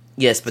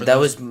 Yes, but that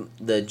was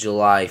the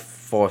July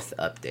 4th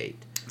update.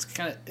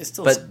 It's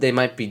still. But they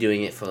might be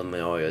doing it for the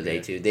Memorial Day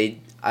too.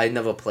 I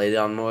never played it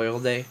on Memorial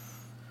Day.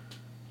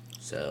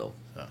 So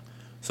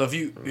if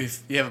you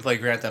haven't played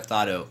Grand Theft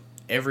Auto,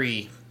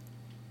 every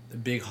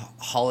big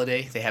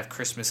holiday they have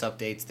Christmas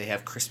updates. They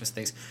have Christmas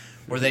things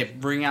where they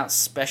bring out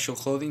special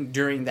clothing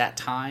during that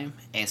time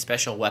and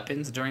special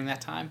weapons during that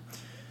time.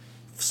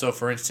 So,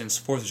 for instance,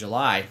 4th of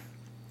July,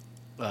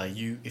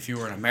 if you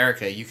were in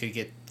America, you could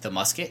get the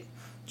musket,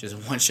 which is a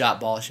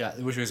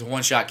which was a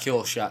one-shot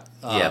kill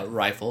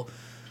rifle.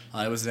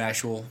 It was an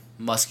actual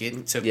musket.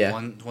 It took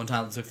one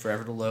time. It took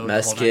forever to load.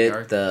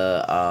 Musket,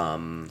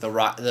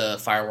 the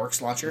fireworks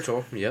launcher.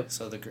 Sure, yep.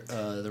 So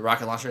the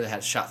rocket launcher that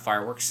had shot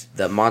fireworks.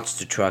 The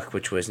monster truck,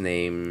 which was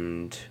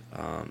named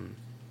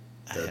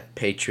the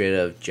Patriot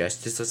of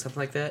Justice or something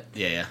like that.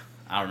 Yeah.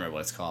 I don't remember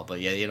what it's called, but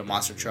yeah, you had a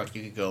monster truck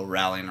you could go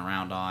rallying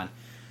around on.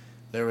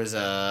 There was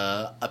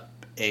a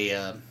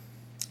a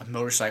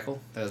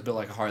motorcycle that was built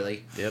like a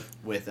Harley. Yep.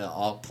 With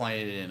all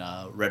painted in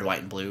red, white,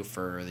 and blue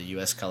for the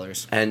U.S.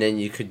 colors. And then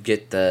you could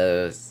get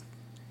the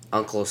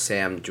Uncle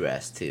Sam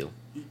dress too.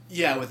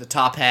 Yeah, with the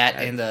top hat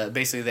and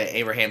basically the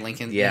Abraham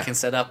Lincoln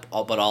setup,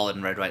 but all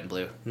in red, white, and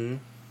blue. Mm-hmm.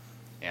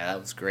 Yeah, that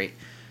was great.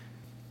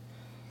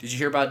 Did you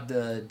hear about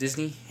the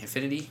Disney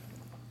Infinity?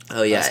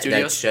 Oh yeah,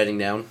 Studios? that's shutting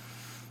down.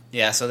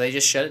 Yeah, so they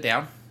just shut it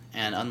down,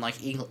 and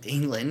unlike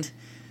England,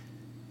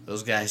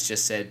 those guys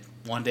just said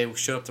one day we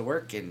showed up to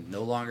work and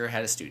no longer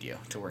had a studio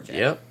to work at.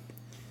 Yep.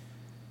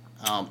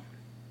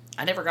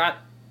 I never got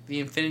the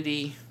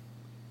Infinity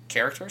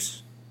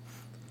characters.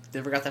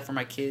 Never got that for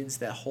my kids,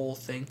 that whole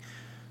thing.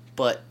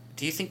 But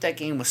do you think that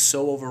game was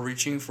so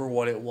overreaching for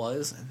what it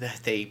was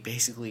that they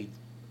basically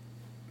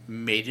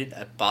made it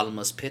a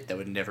bottomless pit that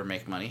would never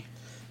make money?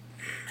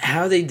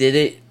 How they did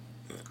it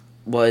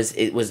was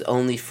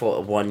only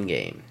for one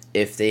game.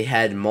 If they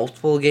had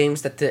multiple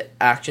games that the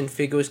action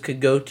figures could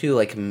go to,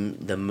 like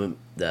the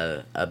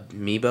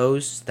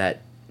amiibos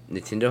that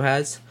Nintendo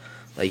has,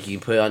 like you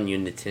can put on your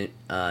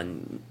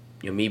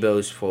your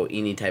amiibos for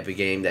any type of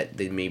game that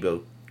the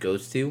amiibo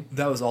goes to.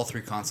 That was all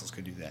 3 consoles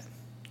could do that.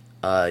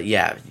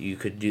 Yeah, you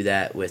could do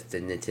that with the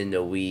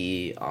Nintendo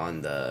Wii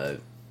on the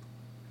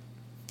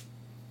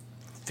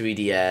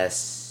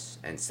 3DS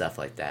and stuff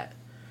like that.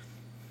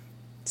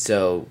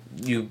 So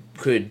you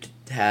could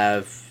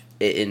have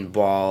it in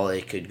Ball.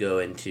 It could go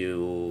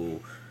into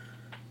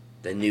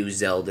the new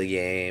Zelda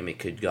game. It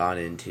could gone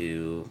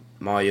into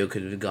Mario.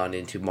 Could have gone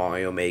into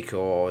Mario Maker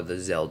or the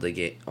Zelda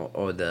game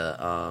or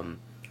the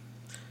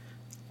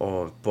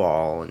or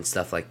Ball and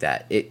stuff like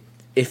that.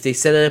 If they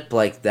set it up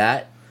like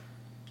that,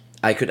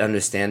 I could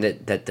understand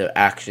it that the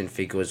action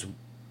figures,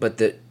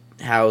 but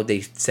how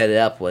they set it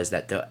up was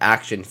that the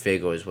action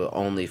figures were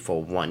only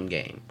for one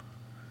game.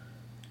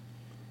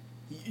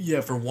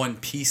 Yeah, for one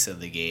piece of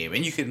the game,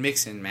 and you could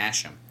mix and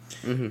mash them.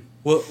 Mm-hmm.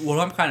 Well, what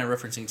I'm kind of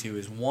referencing to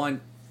is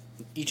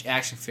each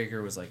action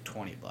figure was like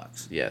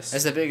 $20. Yes,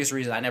 that's the biggest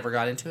reason I never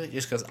got into it,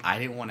 just because I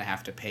didn't want to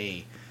have to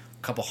pay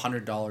a couple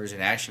 $100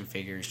 in action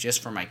figures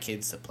just for my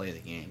kids to play the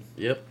game.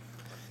 Yep.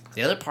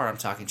 The other part I'm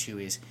talking to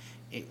is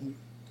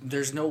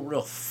there's no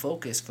real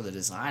focus for the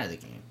design of the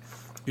game.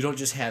 You don't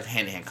just have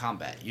hand-to-hand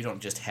combat. You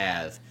don't just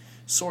have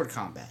sword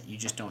combat. You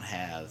just don't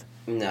have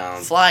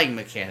flying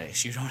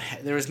mechanics. You don't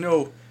have, there was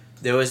no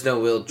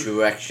real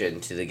direction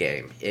to the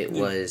game. It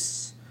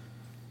was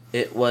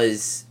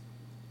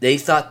they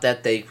thought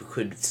that they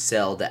could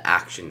sell the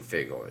action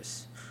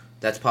figures.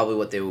 That's probably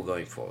what they were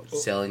going for,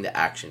 selling the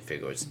action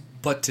figures.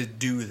 But to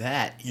do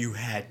that, you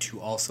had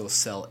to also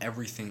sell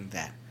everything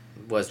that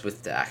was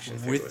with the action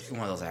figures. With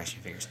one of those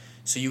action figures.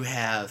 So you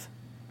have,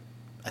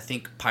 I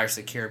think, Pirates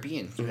of the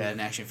Caribbean. You had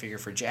an action figure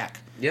for Jack.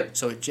 Yep.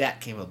 So with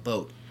Jack came a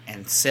boat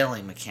and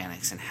sailing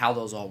mechanics and how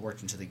those all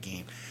worked into the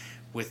game.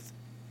 With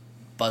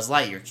Buzz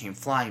Lightyear came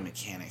flying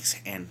mechanics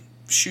and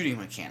shooting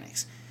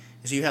mechanics.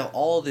 So you have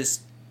all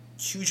this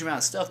huge amount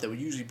of stuff that would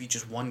usually be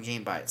just one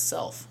game by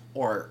itself.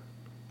 Or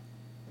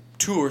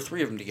 2 or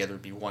 3 of them together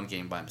would be one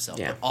game by themselves.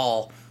 Yeah. But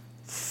all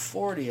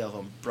 40 of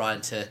them brought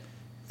into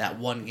that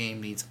one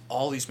game needs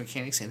all these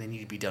mechanics and they need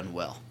to be done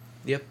well.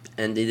 Yep,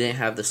 and they didn't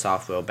have the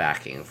software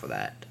backing for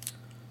that.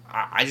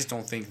 I just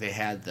don't think they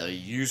had the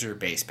user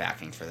base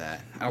backing for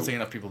that. I don't think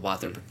enough people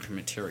bought their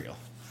material.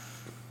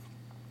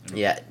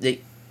 Yeah,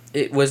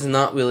 it was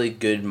not really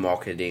good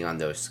marketing on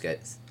their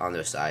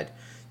side.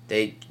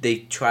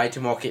 They tried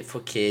to market for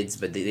kids,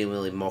 but they didn't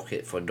really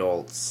market for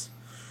adults.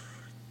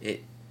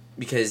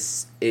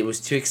 Because it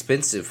was too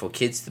expensive for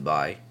kids to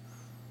buy.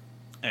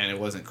 And it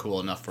wasn't cool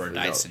enough for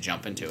adults to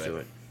jump into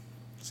it.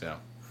 So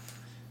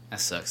that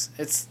sucks.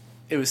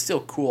 It was still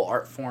cool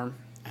art form,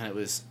 and it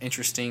was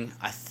interesting.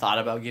 I thought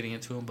about getting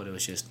into them, but it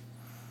was just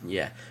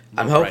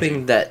I'm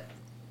hoping that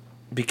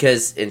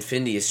because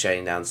Infinity is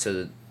shutting down,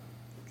 so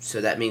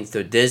that means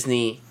the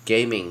Disney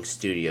gaming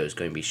studio is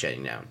going to be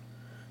shutting down.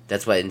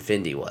 That's what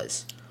Infinity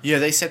was. Yeah,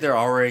 they said they're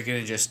already going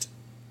to just,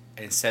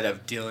 instead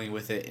of dealing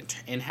with it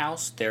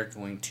in-house, they're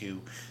going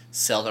to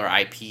sell their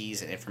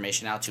IPs and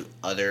information out to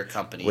other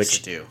companies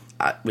to do.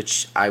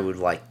 Which I would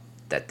like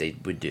that they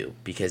would do,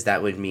 because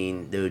that would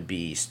mean there would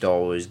be Star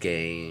Wars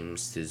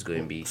games. There's going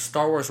to be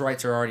Star Wars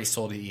rights are already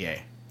sold to EA.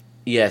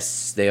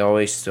 Yes, they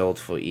always sold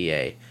for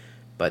EA,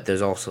 but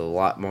there's also a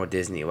lot more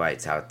Disney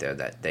rights out there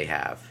that they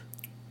have.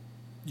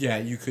 Yeah,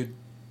 you could.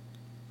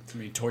 I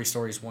mean, Toy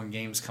Story's one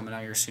game's coming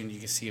out here soon. You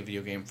can see a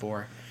video game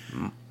for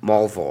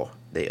Marvel.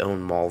 They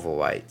own Marvel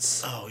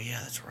rights. Oh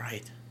yeah, that's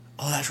right.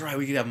 Oh, that's right.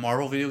 We could have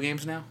Marvel video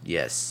games now.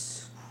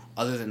 Yes.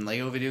 Other than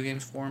Lego video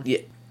games for them.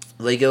 Yeah,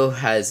 Lego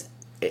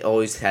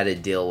always had a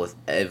deal with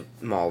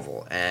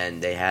Marvel,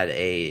 and they had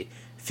a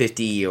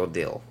 50-year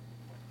deal.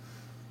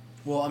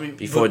 Well, I mean,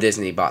 before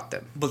Disney bought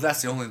them. But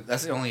that's the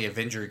only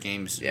Avenger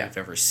games you've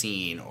ever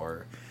seen,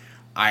 or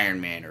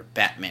Iron Man or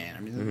Batman. I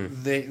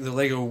mean, the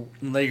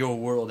Lego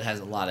world has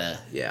a lot of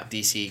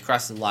DC,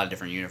 crosses a lot of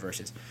different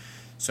universes.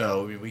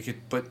 So I mean, we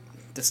could, but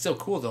that's still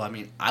cool though. I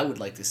mean, I would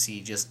like to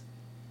see just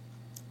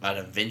an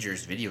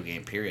Avengers video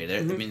game. Period.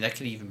 I mean, that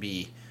could even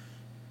be.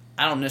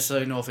 I don't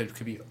necessarily know if it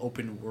could be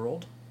open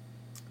world.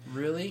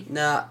 Really?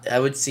 Nah, I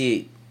would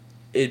see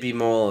it'd be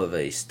more of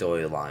a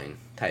storyline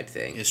type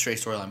thing. It's straight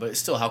storyline, but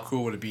still, how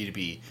cool would it be to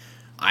be,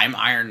 I'm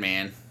Iron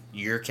Man,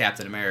 you're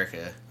Captain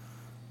America,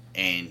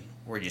 and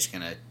we're just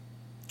gonna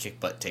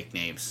kick butt, take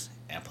names,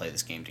 and play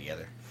this game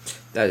together.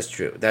 That is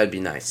true. That would be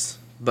nice.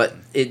 But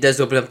it does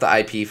open up the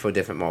IP for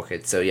different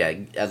markets, so yeah,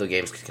 other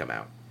games could come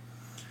out.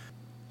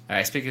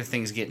 Alright, speaking of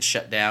things getting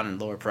shut down and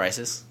lower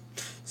prices.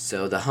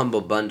 So the Humble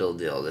Bundle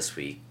deal this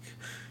week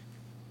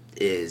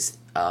is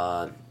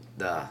the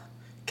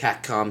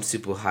Capcom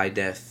Super High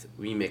Def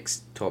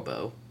Remix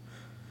Turbo.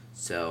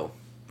 So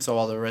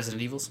all the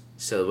Resident Evils?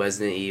 So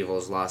Resident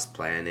Evil's Lost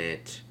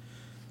Planet.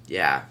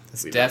 Yeah.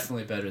 It's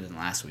definitely better than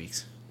last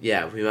week's.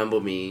 Yeah, Remember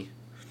Me.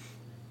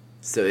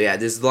 So yeah,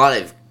 there's a lot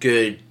of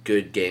good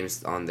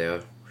games on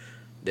there.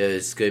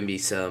 There's going to be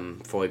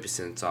some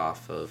 40%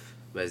 off of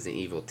Resident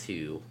Evil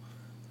 2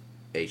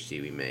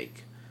 HD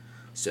Remake.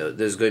 So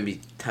there's going to be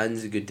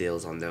tons of good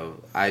deals on there.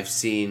 I've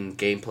seen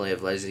gameplay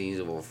of Resident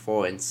Evil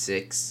 4 and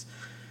 6.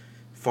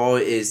 4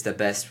 is the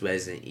best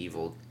Resident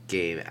Evil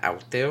game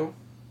out there.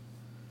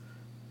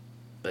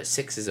 But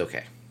 6 is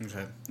okay.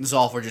 Okay. This is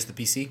all for just the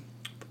PC?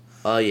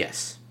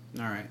 Yes.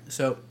 Alright.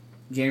 So,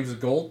 Games with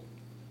Gold.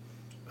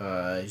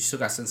 You still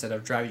got Sunset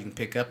Overdrive you can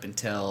pick up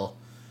until...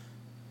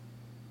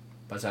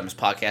 By the time this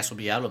podcast will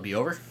be out, it'll be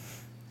over.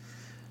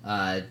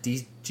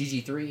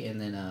 GG3, and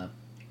then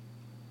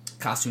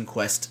Costume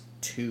Quest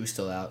 2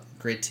 still out.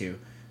 Grid 2.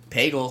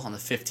 Peggle on the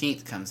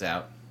 15th comes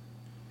out.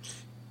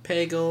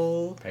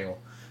 Peggle.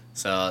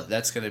 So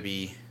that's going to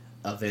be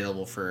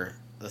available for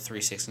the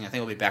 360. I think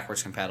it'll be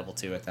backwards compatible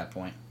too at that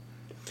point.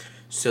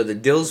 So the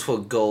deals for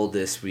gold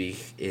this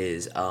week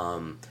is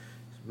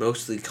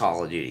mostly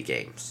Call of Duty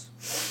games.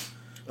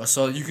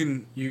 So you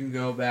can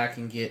go back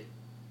and you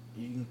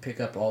can pick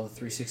up all the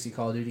 360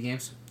 Call of Duty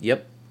games.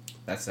 Yep.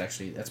 That's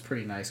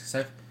pretty nice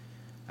because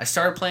I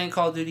started playing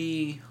Call of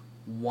Duty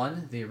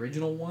 1, the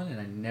original one,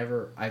 and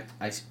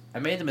I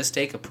made the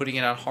mistake of putting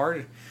it on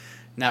hard,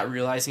 not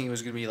realizing it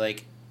was going to be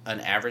like an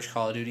average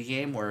Call of Duty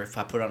game where if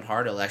I put it on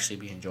hard it'll actually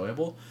be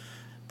enjoyable.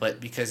 But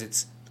because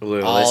it's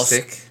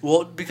realistic,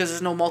 because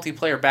there's no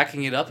multiplayer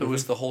backing it up, it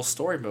was the whole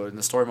story mode, and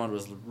the story mode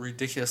was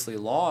ridiculously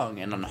long.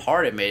 And on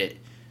hard, it made it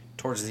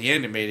towards the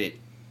end. It made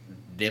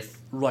it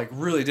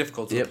really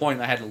difficult to the point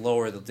I had to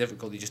lower the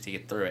difficulty just to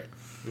get through it.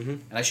 Mm-hmm.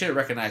 And I should have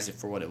recognized it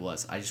for what it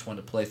was. I just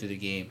wanted to play through the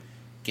game,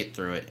 get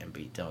through it, and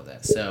be done with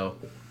that. So,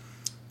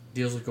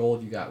 deals with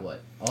gold. You got what?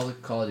 All the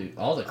Call of Duty.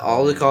 All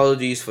the Call of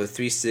Duties for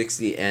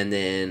 360, and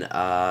then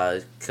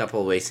a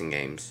couple of racing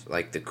games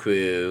like The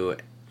Crew,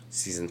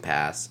 Season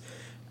Pass,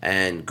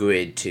 and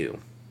Grid 2.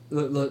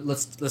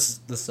 Let's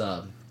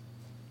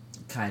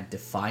kind of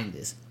define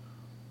this.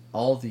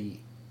 All the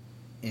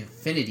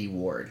Infinity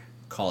Ward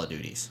Call of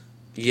Duties.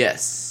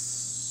 Yes.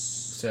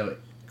 So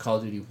Call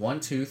of Duty 1,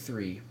 2,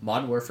 3,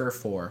 Modern Warfare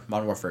 4,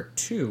 Modern Warfare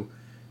 2,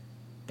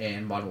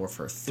 and Modern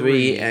Warfare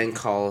 3 and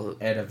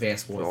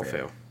Advanced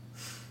Warfare.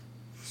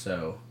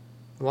 So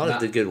a lot of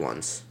the good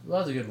ones. A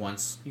lot of the good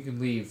ones. You can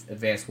leave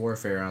Advanced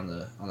Warfare on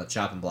the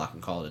chopping block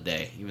and call it a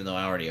day, even though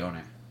I already own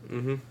it.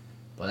 Mm-hmm.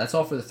 But that's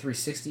all for the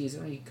 360. Is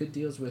there any good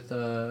deals with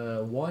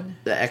One?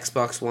 The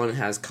Xbox One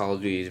has Call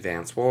of Duty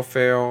Advanced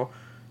Warfare.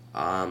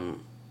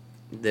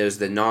 There's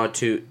the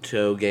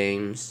Naruto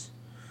games.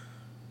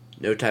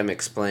 No Time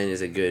Explained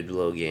is a good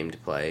little game to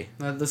play.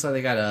 Looks like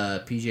they got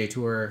a PGA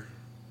Tour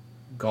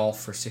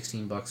golf for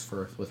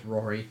 $16 with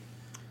Rory.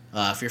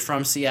 If you're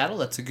from Seattle,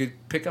 that's a good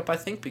pickup, I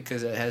think,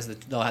 because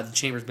they'll have the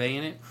Chambers Bay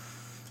in it.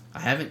 I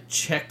haven't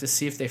checked to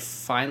see if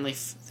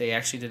they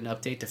actually did an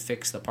update to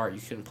fix the part you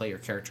couldn't play your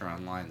character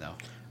online, though.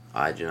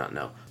 I do not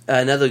know.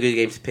 Another good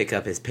game to pick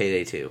up is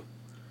Payday 2.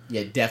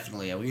 Yeah,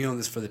 definitely. We own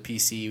this for the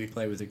PC. We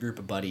play with a group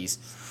of buddies,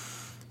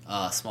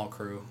 small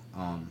crew.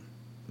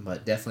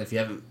 But definitely, if you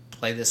haven't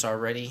played this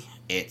already,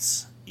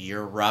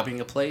 you're robbing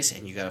a place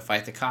and you got to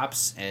fight the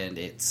cops, and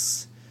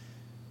it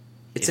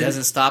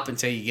doesn't stop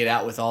until you get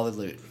out with all the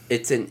loot.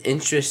 It's an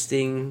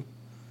interesting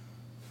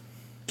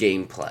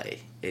gameplay.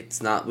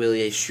 It's not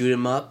really a shoot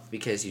 'em up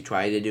because you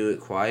try to do it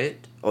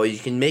quiet, or you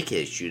can make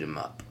it a shoot 'em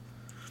up.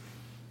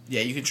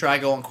 Yeah, you can try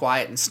going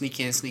quiet and sneak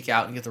in, sneak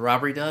out, and get the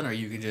robbery done, or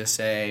you can just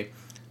say,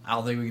 I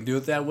don't think we can do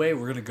it that way.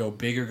 We're going to go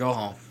big or go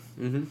home.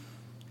 Mm-hmm.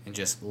 And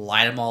just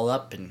light them all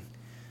up and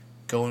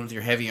go in with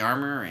your heavy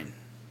armor and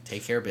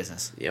take care of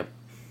business. Yep.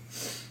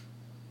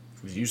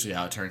 Which is usually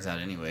how it turns out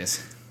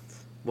anyways.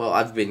 Well,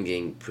 I've been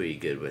getting pretty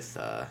good with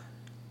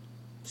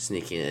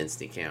sneaking in and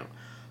sneaking out.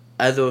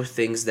 Other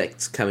things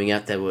that's coming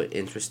out that were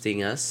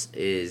interesting us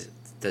is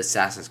the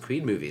Assassin's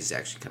Creed movie is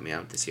actually coming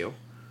out this year.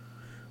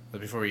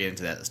 But before we get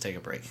into that, let's take a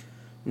break.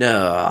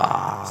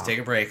 No. Let's take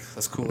a break.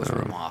 Let's cool this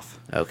room off.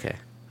 Okay.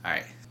 All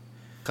right.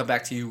 Come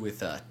back to you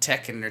with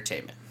tech and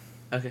entertainment.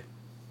 Okay.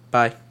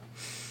 Bye.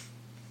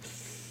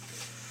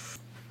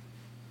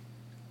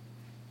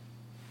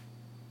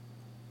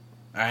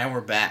 All right,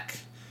 we're back.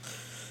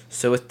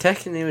 So with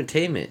tech and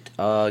entertainment,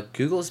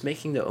 Google's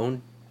making their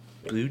own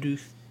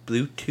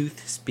Bluetooth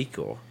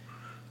speaker.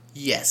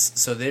 Yes,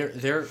 so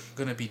they're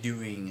going to be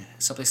doing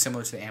something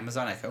similar to the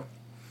Amazon Echo,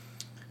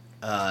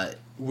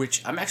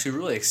 which I'm actually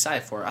really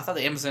excited for. I thought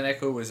the Amazon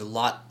Echo was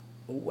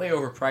way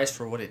overpriced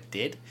for what it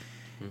did,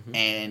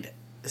 and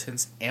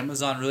since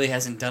Amazon really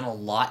hasn't done a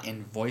lot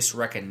in voice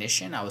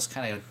recognition, I was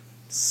kind of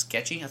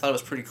sketchy. I thought it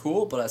was pretty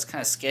cool, but I was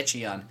kind of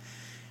sketchy on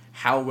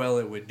how well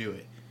it would do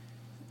it.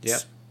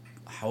 Yep.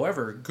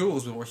 However,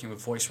 Google's been working with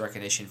voice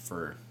recognition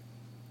for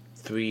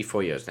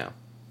 3-4 years now.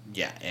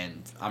 yeah,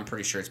 and I'm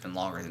pretty sure it's been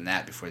longer than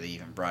that before they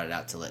even brought it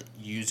out to let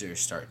users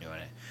start doing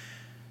it.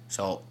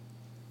 So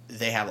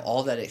they have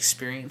all that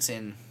experience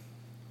in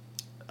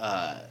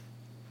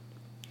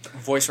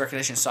voice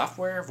recognition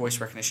software, voice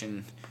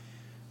recognition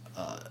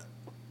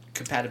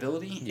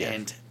compatibility, Yes.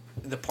 and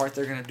the part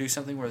they're going to do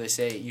something where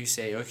you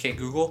say, okay,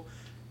 Google,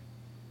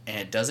 and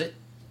it does it,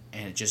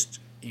 and it just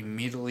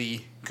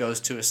immediately goes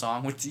to a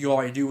song, which you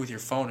already do with your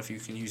phone if you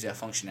can use that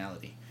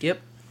functionality.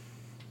 Yep.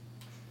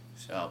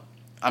 So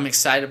I'm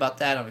excited about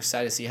that. I'm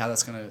excited to see how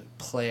that's going to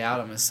play out.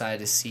 I'm excited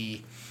to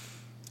see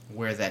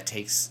where that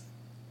takes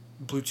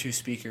Bluetooth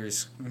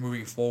speakers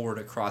moving forward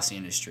across the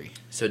industry.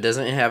 So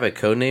doesn't it have a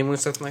code name or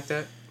something like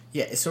that?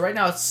 Yeah, so right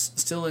now it's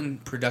still in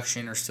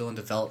production or still in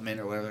development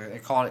or whatever. They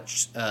call it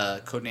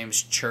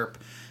codenames Chirp.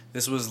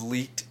 This was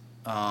leaked.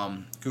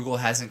 Google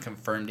hasn't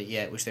confirmed it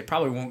yet, which they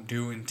probably won't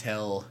do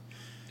until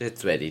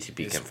It's ready to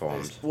be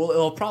confirmed. Well,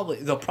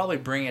 they'll probably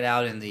bring it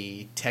out in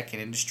the tech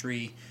and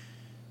industry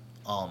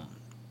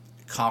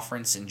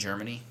conference in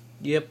Germany.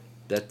 Yep.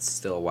 That's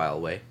still a while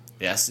away.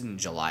 Yeah, it's in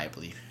July, I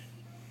believe.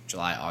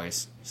 July,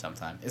 August,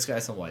 sometime. It's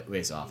got some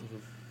ways off.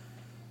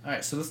 All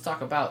right, so let's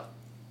talk about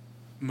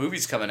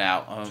movies coming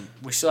out.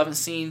 I still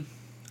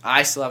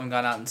haven't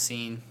gone out and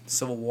seen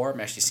Civil War. I'm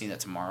actually seeing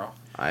that tomorrow.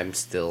 I'm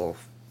still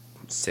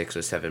 6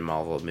 or 7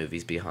 Marvel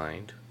movies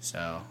behind.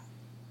 So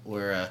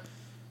we're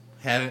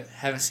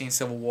haven't seen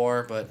Civil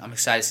War, but I'm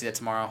excited to see that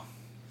tomorrow.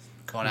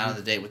 Going out on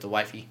the date with the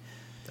wifey.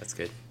 That's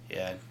good.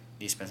 Yeah,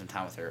 need to spend some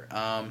time with her.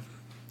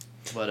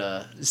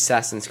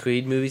 Assassin's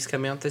Creed movies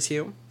coming out this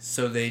year.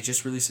 So they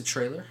just released a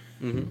trailer,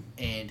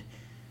 and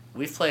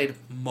we've played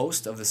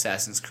most of the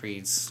Assassin's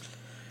Creeds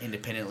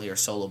independently or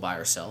solo by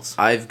ourselves.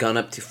 I've gone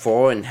up to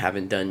 4 and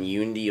haven't done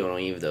Unity or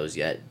any of those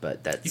yet,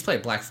 but that's... You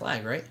played Black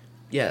Flag, right?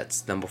 Yeah,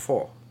 it's number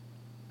 4.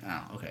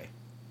 Oh, okay.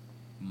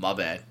 My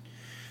bad.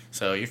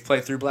 So you've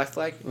played through Black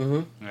Flag?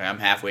 Mm-hmm. Okay, I'm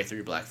halfway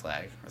through Black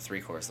Flag, or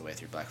 3/4 of the way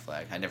through Black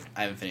Flag. I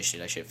haven't finished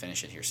it. I should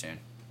finish it here soon.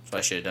 That's what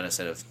I should have done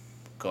instead of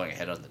going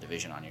ahead on the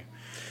division on you.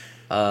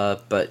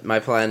 But my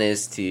plan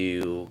is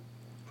to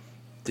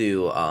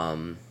do,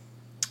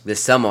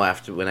 this summer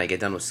after when I get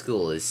done with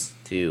school is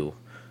to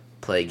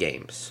play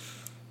games.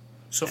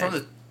 So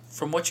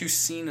from what you've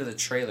seen of the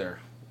trailer,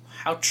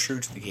 how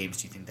true to the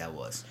games do you think that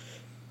was?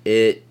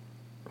 It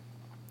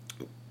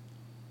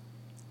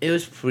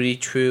was pretty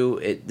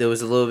true. There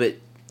was a little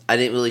bit... I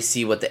didn't really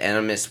see what the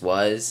animus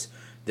was.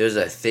 There was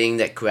a thing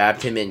that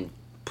grabbed him and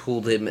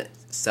pulled him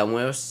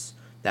somewhere.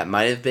 That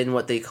might have been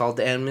what they called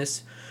the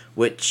animus,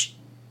 which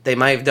they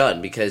might have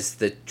done because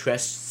the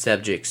test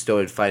subject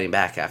started fighting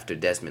back after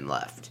Desmond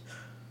left.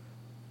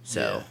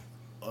 So...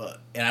 Yeah.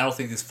 And I don't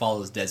think this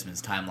follows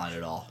Desmond's timeline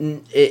at all.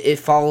 It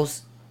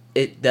follows...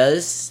 It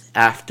does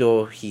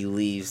after he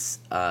leaves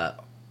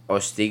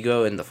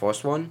Ostigo in the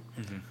first one.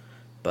 Mm-hmm.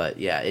 But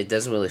yeah, it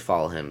doesn't really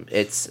follow him.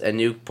 It's a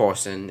new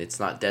person. It's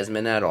not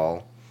Desmond at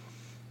all.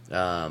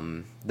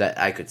 That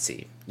I could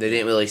see. They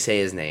didn't really say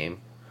his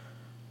name.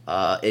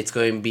 It's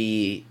going to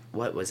be...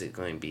 What was it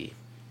going to be?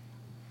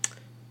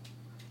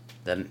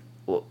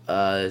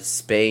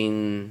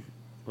 Spain...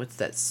 What's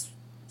that?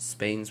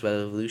 Spain's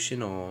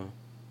Revolution or...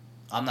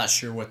 I'm not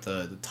sure what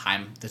the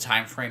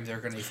time frame they're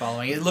going to be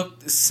following. It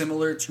looked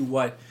similar to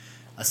what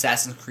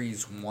Assassin's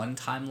Creed's 1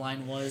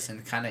 timeline was,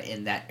 and kind of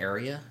in that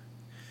area.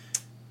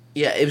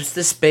 Yeah, it was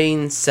the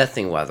Spain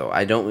setting weather.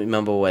 I don't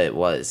remember what it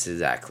was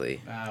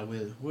exactly.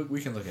 We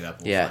can look it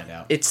up. We'll find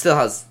out. It still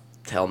has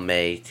till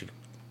May.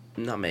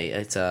 Not May.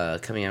 It's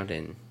coming out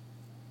in...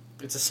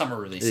 It's a summer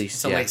release.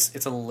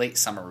 It's a late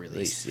summer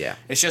release. Yeah.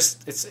 It's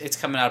just it's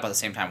coming out about the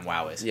same time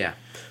WoW is. Yeah,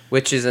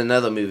 which is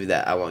another movie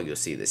that I want to go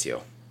see this year.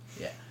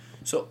 Yeah.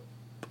 So,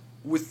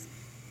 with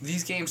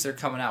these games that are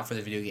coming out for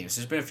the video games,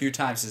 there's been a few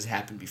times this has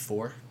happened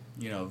before,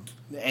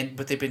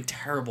 but they've been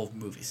terrible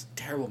movies.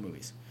 Terrible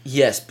movies.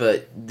 Yes,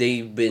 but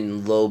they've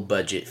been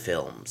low-budget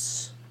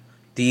films.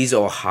 These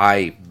are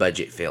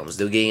high-budget films.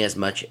 They're getting as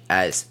much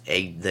as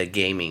the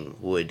gaming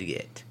would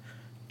get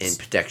in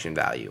protection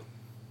value.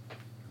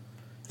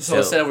 So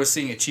instead of we're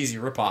seeing a cheesy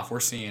ripoff, we're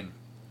seeing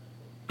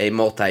a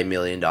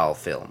multi-million-dollar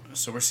film.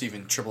 So we're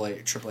seeing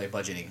AAA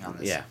budgeting on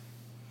this. Yeah.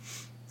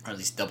 Or at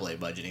least AA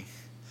budgeting.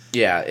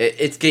 Yeah,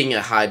 it's getting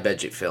a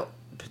high-budget film,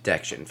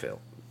 protection film.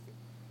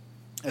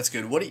 That's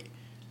good. What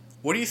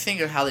do you think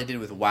of how they did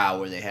with WoW,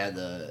 where they had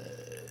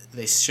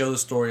they show the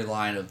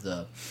storyline of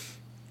the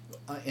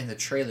in the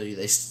trailer.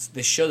 They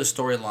show the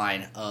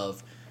storyline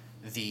of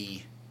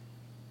the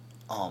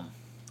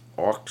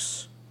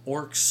orcs.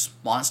 orcs,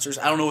 monsters.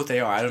 I don't know what they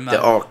are. I don't know. The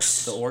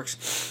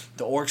orcs.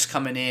 The orcs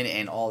coming in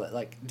and all that.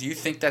 Like, do you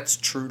think that's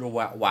true to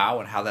WoW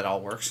and how that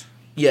all works?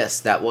 Yes,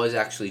 that was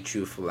actually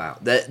true for WoW.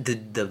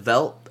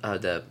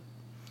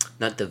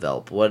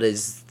 What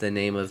is the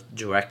name of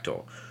director?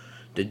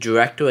 The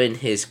director and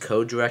his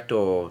co-director,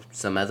 or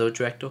some other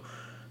director,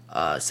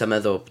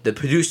 the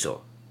producer,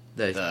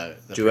 the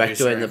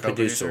director and the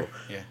producer,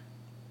 yeah,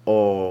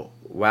 or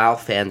WoW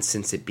fans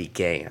since it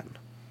began.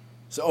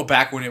 So,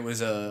 back when it was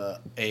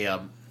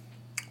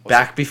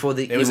back before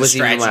it was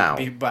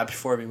strategy, even WoW.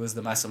 Before it was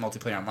the massive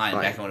multiplayer online,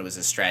 back when it was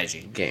a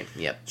strategy game.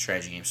 Yep,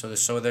 strategy game.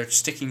 So they're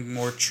sticking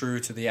more true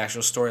to the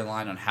actual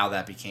storyline on how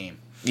that became.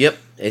 Yep,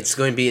 it's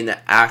going to be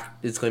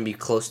It's going to be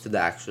close to the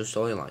actual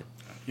storyline.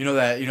 You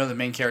know the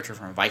main character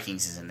from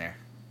Vikings is in there.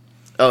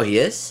 Oh, he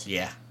is?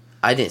 Yeah.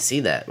 I didn't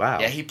see that. Wow.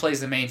 Yeah, he plays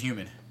the main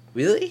human.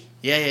 Really?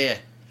 Yeah.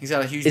 He's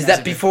got a huge. Is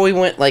that before he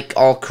went like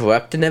all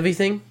corrupt and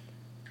everything?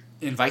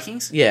 In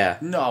Vikings? Yeah.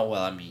 No,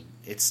 well, I mean,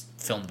 it's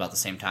filmed about the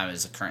same time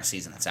as the current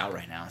season that's out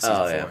right now, season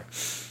 4. Yeah.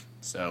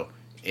 So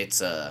it's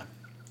the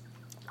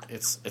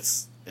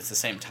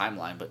same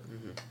timeline, but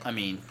I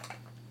mean,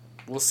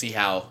 we'll see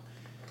how.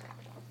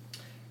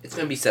 It's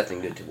gonna be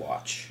something good to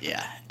watch.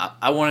 Yeah,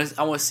 I want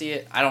to see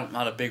it. I'm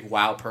not a big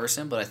WoW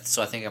person, but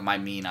so I think it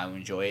might mean I would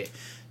enjoy it.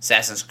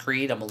 Assassin's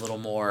Creed, I'm a little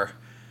more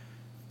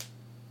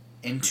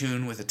in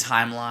tune with the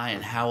timeline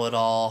and how it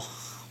all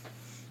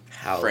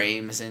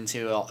frames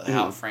into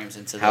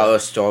how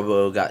Star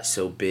Wars got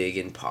so big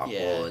and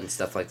popular and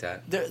stuff like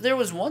that. There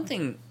was one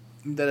thing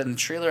that in the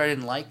trailer I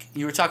didn't like.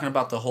 You were talking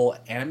about the whole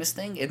Animus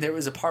thing, and there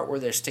was a part where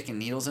they're sticking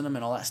needles in them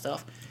and all that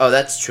stuff. Oh,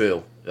 that's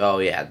true. Oh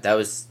yeah, that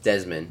was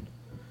Desmond.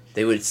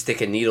 They would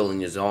stick a needle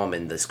in his arm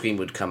and the screen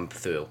would come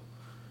through.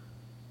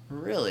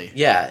 Really?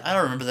 Yeah. I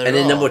don't remember that. And at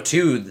then all. number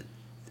 2,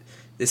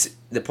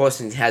 the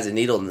person has a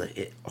needle in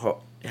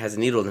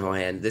her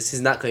hand. This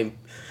is not going to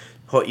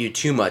hurt you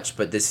too much,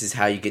 but this is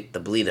how you get the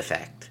bleed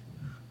effect.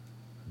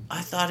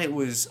 I thought that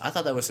was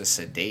to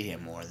sedate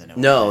him more than it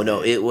was.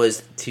 No, it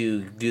was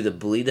to do the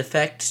bleed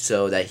effect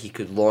so that he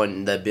could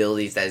learn the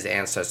abilities that his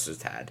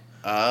ancestors had.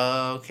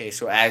 Okay,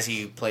 so as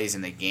he plays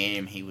in the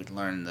game, he would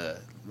learn it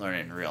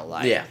in real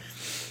life. Yeah.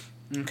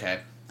 Okay,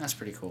 that's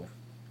pretty cool.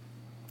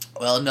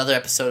 Well, another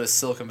episode of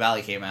Silicon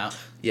Valley came out.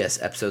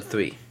 Yes, episode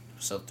 3.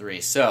 Episode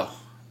 3. So,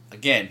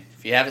 again,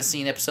 if you haven't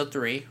seen episode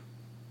 3,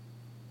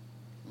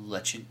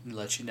 let you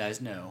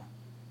guys know.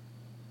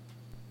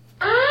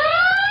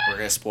 We're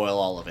gonna spoil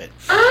all of it.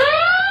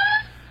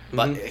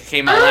 But it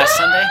came out last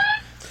Sunday.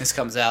 This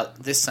comes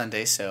out this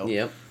Sunday, so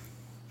yep.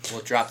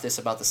 We'll drop this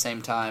about the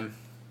same time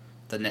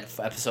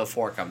episode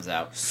 4 comes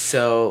out.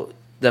 So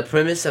the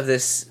premise of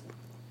this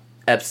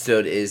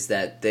episode is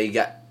that they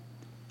got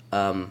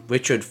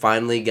Richard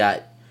finally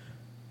got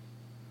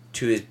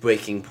to his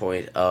breaking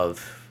point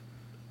of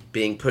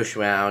being pushed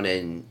around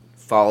and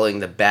following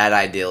the bad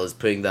ideals,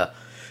 putting the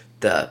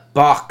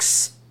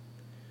box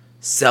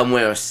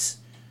somewhere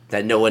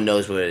that no one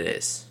knows what it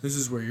is. This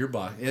is where your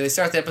box. Yeah, they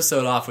start the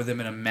episode off with him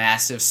in a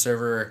massive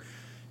server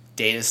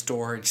data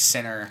storage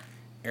center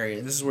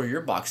area. This is where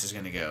your box is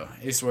going to go.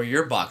 This is where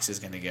your box is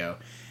going to go.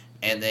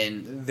 And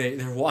then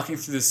they're walking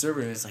through the server,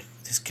 and it's like,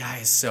 this guy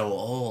is so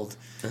old.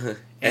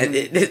 And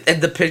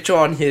the picture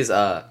on his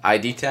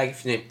ID tag,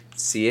 if you didn't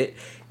see it,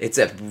 it's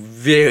a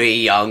very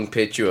young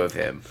picture of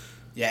him.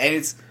 Yeah, and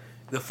it's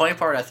the funny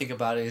part I think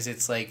about it is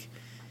it's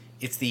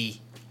the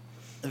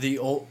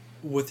old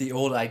what the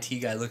old IT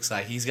guy looks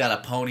like. He's got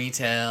a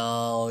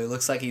ponytail. He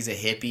looks like he's a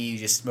hippie who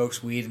just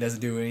smokes weed and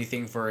doesn't do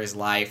anything for his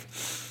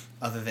life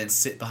other than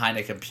sit behind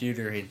a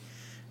computer and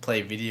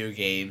play video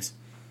games.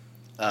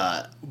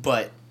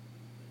 But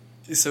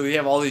so we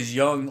have all these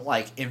young,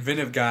 like,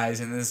 inventive guys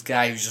and this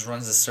guy who just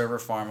runs a server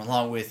farm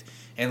along with,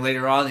 and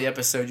later on in the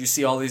episode you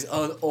see all these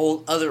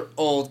other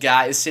old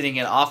guys sitting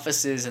in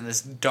offices in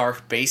this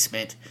dark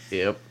basement.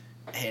 Yep.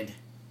 And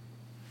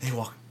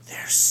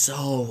they're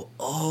so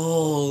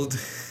old.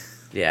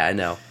 Yeah, I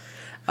know.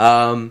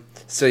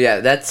 So yeah,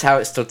 that's how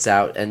it starts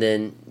out, and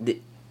then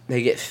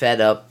they get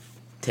fed up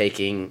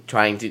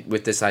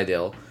with this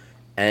ideal,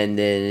 and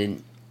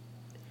then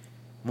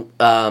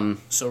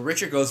so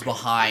Richard goes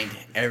behind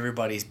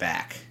everybody's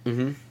back,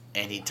 mm-hmm.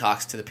 and he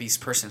talks to the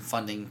person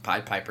funding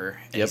Pied Piper,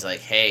 and Yep. he's like,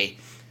 "Hey,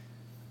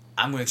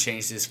 I'm going to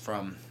change this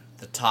from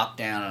the top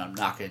down, and I'm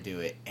not going to do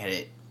it," and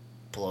it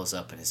blows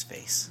up in his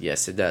face.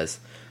 Yes, it does.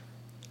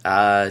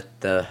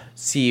 The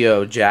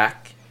CEO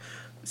Jack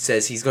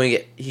says he's going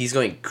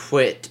to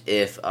quit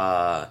if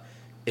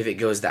it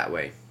goes that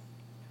way.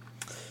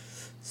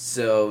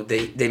 So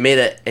they made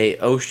a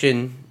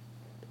Ocean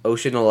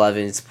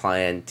 11's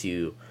plan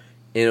to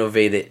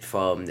innovate it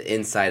from the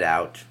inside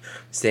out,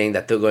 saying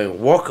that they're going to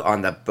work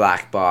on the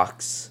black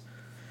box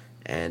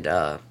and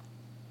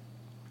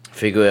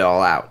figure it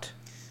all out.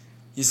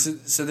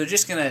 So they're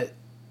just going to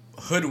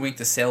hoodwink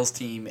the sales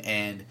team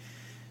and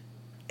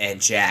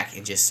Jack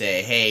and just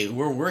say, hey,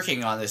 we're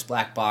working on this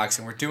black box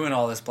and we're doing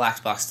all this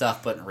black box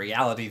stuff, but in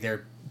reality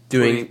they're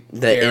doing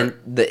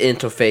the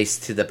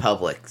interface to the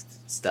public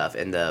stuff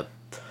and the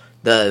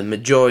the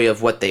majority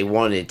of what they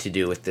wanted to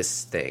do with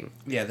this thing.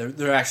 Yeah,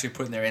 they're actually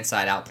putting their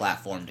Inside Out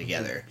platform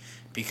together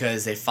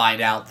because they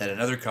find out that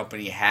another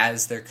company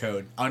has their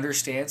code,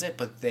 understands it,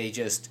 but they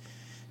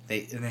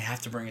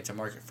have to bring it to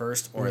market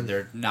first, or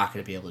they're not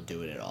going to be able to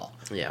do it at all.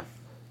 Yeah.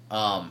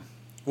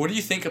 What do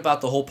you think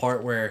about the whole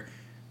part where,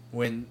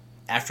 when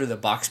after the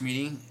box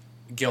meeting,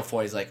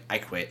 Guilfoyle's like, "I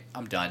quit.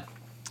 I'm done."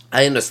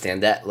 I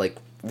understand that. Like,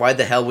 why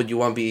the hell would you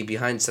want to be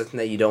behind something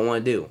that you don't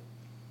want to do?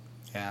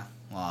 Yeah.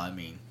 Well, I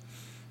mean,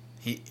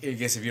 I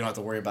guess if you don't have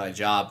to worry about a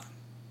job,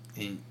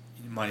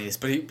 money is.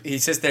 But he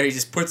sits there. He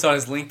just puts on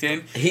his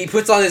LinkedIn. He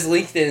puts on his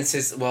LinkedIn and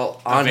says,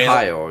 "Well,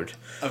 unhired,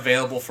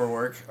 available for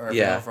work or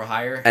available for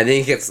hire." And then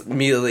he gets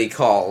immediately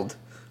called.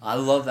 I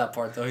love that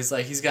part though.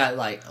 He's got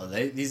like,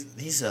 these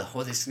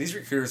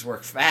recruiters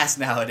work fast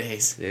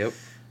nowadays. Yep.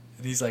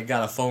 And he's like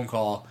got a phone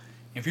call,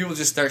 and people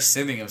just start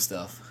sending him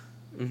stuff.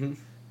 Mm-hmm.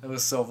 It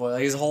was so funny.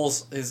 Like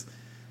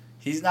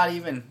he's not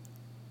even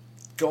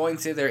going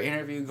to their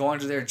interview, going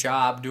to their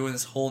job, doing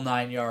this whole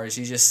 9 yards.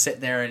 He's just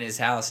sitting there in his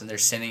house, and they're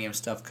sending him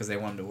stuff because they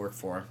want him to work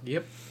for him.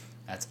 Yep.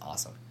 That's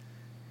awesome.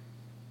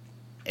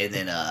 And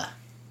then,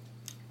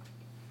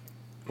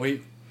 what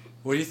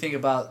do you think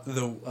about they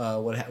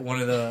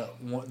wanted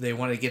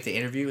to get the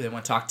interview? They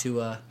want to talk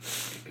to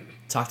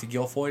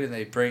Guilfoyle, and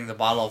they bring the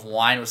bottle of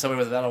wine with somebody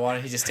with a bottle of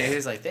wine. He just stands there,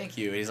 he's like, "Thank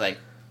you." And he's like,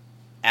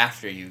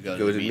 "After you go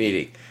to the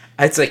meeting."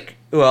 It's like,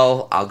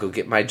 well, I'll go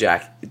get my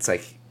jacket. It's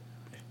like,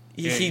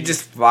 he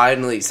just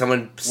finally,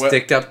 someone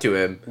sticked up to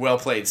him. "Well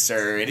played,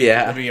 sir." And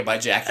let me get my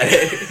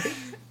jacket.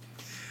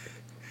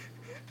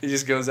 He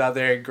just goes out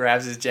there and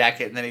grabs his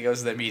jacket, and then he goes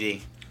to the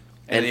meeting.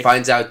 And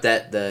finds out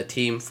that the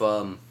team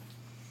from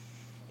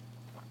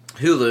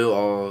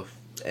Hulu,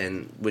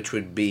 which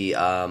would be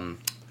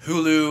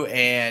Hulu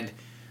and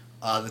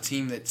the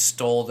team that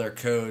stole their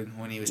code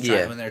when they were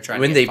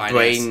trying to get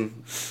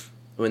finance.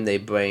 When they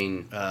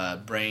brain,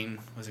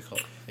 what's it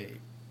called?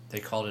 They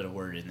called it a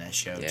word in that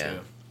show too.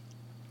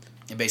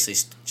 And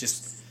basically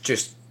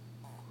just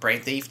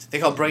brain thief. They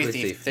call it brain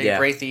thief.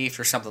 Brain thief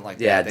or something like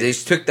that. Yeah, they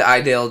just took the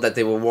idea that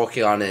they were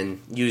working on and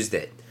used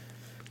it.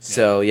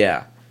 So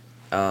yeah.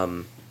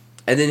 And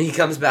then he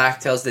comes back,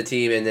 tells the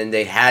team, and then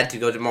they had to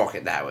go to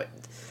market that way.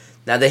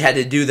 Now they had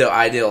to do their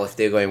ideal if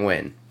they're going to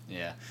win.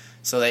 Yeah.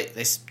 So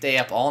they stay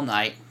up all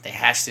night. They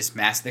hatch this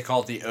they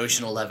call it the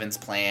Ocean 11's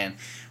plan,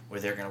 where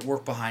they're going to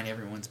work behind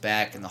everyone's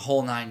back and the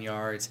whole 9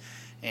 yards.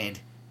 And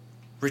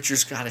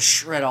Richard's got to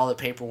shred all the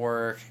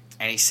paperwork.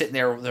 And he's sitting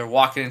there. They're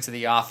walking into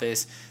the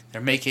office.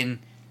 They're making...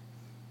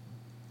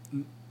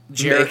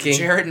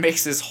 Jared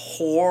makes this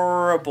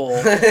horrible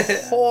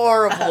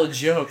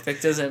joke that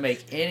doesn't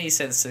make any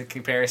sense in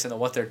comparison to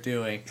what they're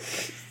doing.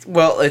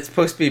 Well, it's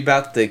supposed to be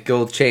about the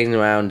gold chain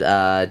around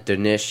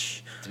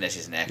Dinesh's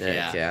neck,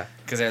 yeah.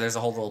 Because there's a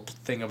whole little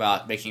thing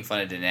about making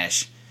fun of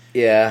Dinesh.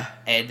 Yeah.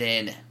 And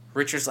then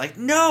Richard's like,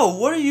 "No,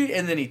 what are you..."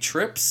 And then he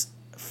trips,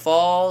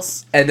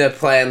 falls. And the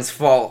plans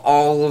fall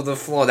all over the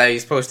floor that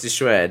he's supposed to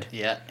shred.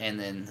 Yeah, and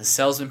then the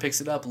salesman picks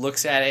it up,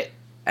 looks at it.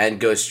 And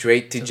goes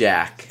straight to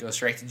Jack.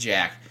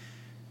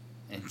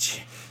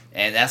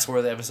 And that's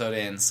where the episode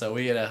ends. So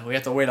we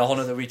have to wait a whole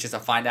nother week just to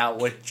find out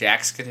what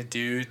Jack's gonna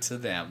do to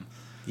them.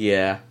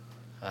 Yeah,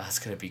 it's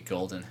gonna be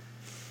golden.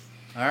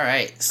 All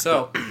right,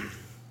 so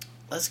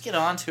let's get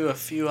on to a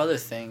few other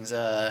things.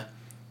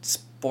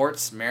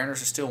 Sports.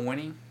 Mariners are still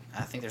winning.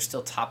 I think they're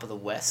still top of the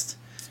West.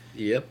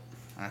 Yep.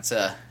 That's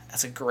a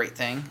great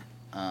thing.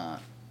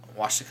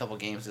 Watched a couple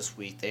games this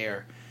week. They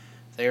are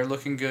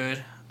looking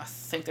good. I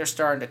think they're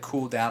starting to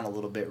cool down a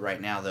little bit right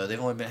now, though. They've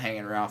only been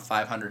hanging around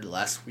 500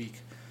 last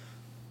week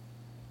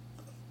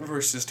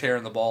versus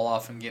tearing the ball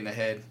off and getting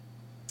ahead.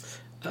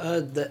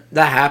 That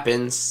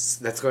happens.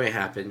 That's going to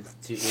happen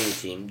to any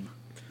team.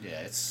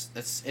 Yeah, it's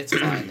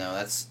fine though.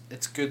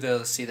 It's good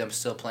to see them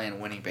still playing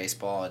winning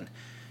baseball and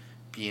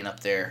being up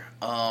there.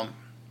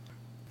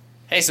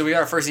 Hey, so we got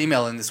our first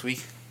email in this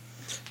week.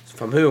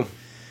 From who?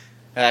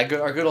 Our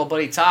good old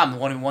buddy Tom, the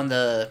one who won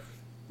the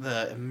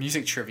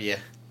music trivia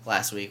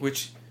last week.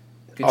 Which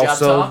good job,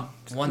 Tom.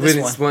 Won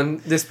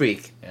this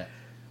week. Yeah,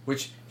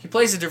 which he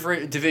plays a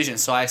different division,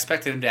 so I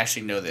expected him to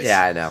actually know this.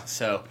 Yeah, I know.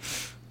 So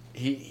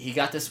he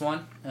got this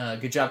one.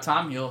 Good job,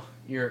 Tom. Your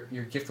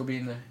gift will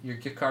be your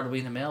gift card will be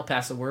in the mail.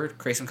 Pass the word.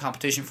 Create some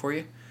competition for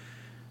you.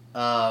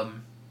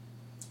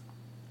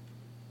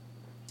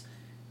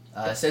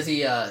 It says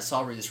so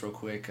I'll read this real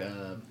quick.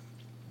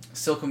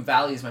 Silicon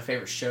Valley is my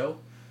favorite show.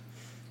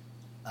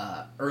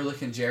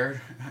 Ehrlich and Jared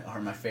are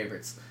my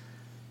favorites.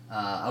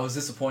 I was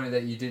disappointed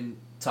that you didn't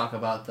talk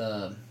about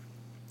the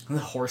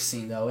horse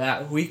scene though.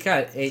 Yeah, we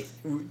got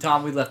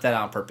Tom. We left that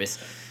on purpose.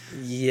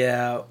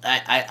 Yeah,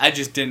 I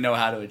just didn't know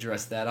how to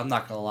address that. I'm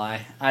not gonna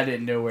lie. I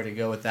didn't know where to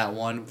go with that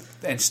one,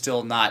 and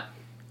still not,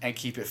 and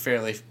keep it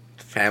fairly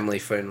family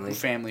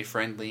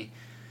friendly.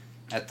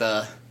 At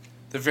the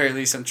very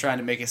least, I'm trying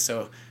to make it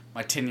so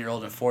my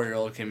 10-year-old and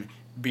 4-year-old can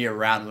be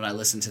around when I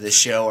listen to this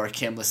show or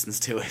Kim listens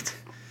to it.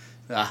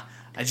 I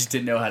just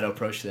didn't know how to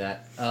approach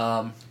that.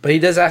 But he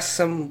does ask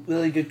some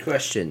really good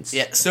questions.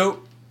 Yeah.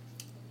 So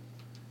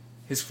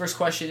his first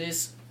question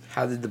is,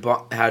 How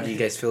do you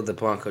guys feel the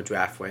Bronco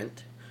draft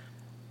went?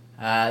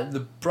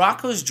 The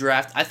Broncos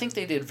draft, I think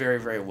they did very,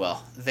 very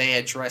well. They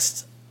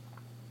addressed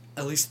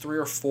at least 3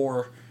 or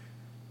 4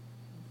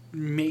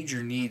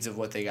 major needs of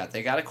what they got.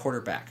 They got a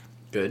quarterback.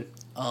 Good.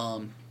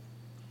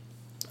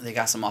 They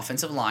got some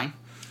offensive line,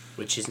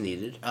 which is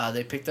needed.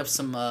 They picked up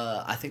some.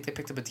 I think they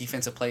picked up a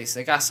defensive place.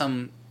 They got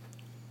some.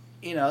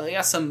 They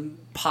got some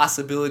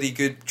possibility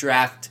good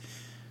draft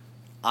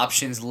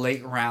options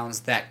late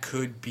rounds that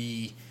could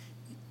be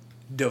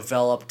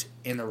developed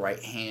in the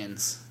right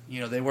hands.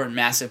 They weren't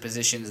massive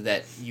positions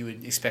that you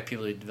would expect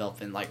people to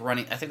develop in, like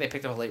running. I think they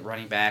picked up a late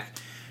running back.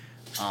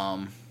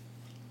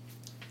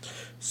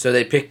 So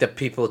they picked up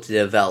people to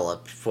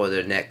develop for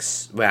their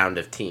next round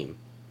of team.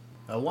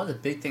 One of the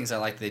big things I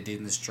like that they did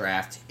in this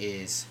draft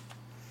is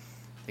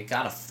they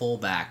got a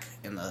fullback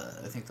in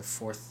the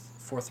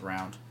fourth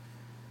round,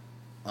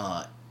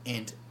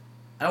 and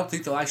I don't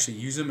think they'll actually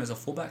use him as a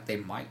fullback. They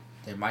might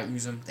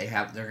use him. They're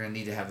going to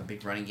need to have a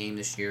big running game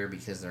this year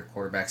because their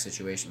quarterback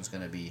situation is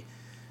going to be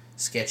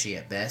sketchy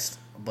at best.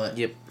 But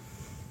yep,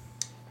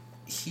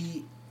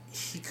 he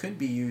could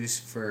be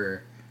used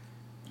for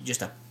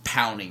just a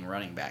pounding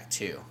running back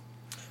too.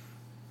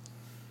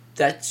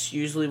 That's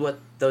usually what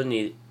they'll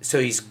need. So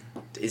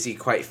is he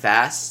quite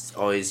fast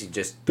or is he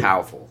just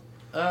powerful?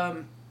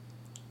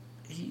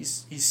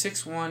 He's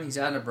 6'1", he's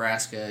out of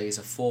Nebraska, he's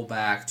a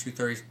fullback,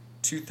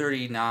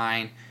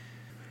 239.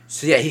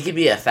 So yeah, he could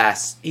be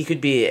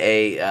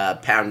a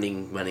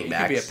pounding running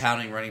back. He could be a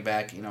pounding running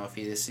back, if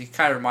he is. He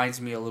kind of reminds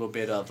me a little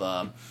bit of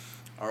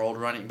our old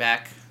running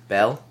back.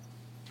 Bell?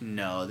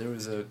 No,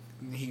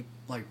 he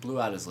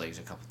blew out his legs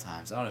a couple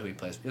times. I don't know who he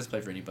plays. He doesn't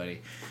play for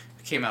anybody.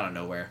 He came out of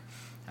nowhere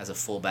as a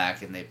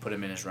fullback, and they put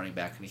him in as running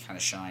back, and he kind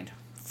of shined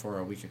for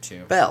a week or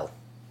two. Bell.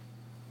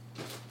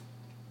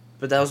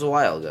 But that was a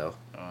while ago.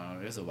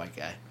 He was a white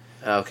guy.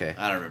 Okay.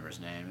 I don't remember his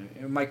name.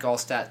 Mike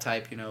Allstat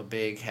type,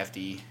 big,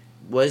 hefty.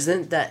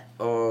 Wasn't that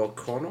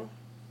Cornell?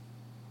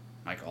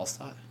 Mike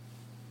Allstott?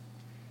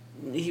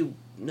 He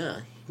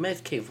might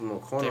have came from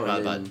O'Connell.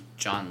 About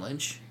John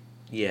Lynch?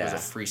 Yeah. Was a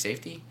free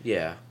safety?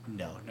 Yeah.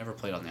 No, never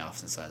played on the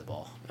offensive side of the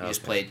ball. He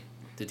just played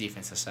the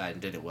defensive side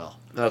and did it well.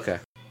 Okay.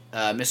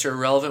 Mr.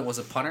 Irrelevant was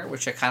a punter,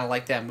 which I kind of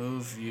like that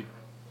move.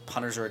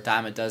 Punters are a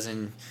dime a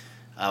dozen.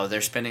 They're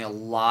spending a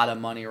lot of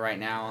money right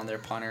now on their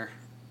punter.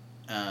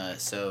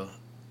 So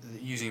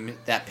using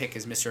that pick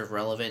as Mr.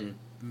 Irrelevant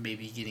and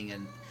maybe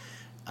getting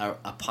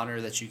a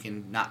punter that you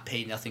can not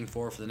pay nothing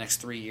for the next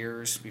 3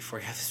 years before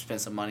you have to spend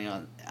some money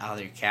out of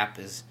your cap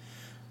is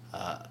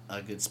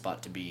a good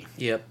spot to be.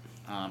 Yep.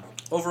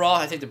 Overall,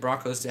 I think the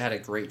Broncos had a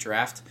great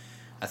draft.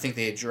 I think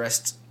they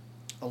addressed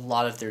a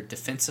lot of their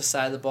defensive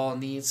side of the ball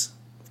needs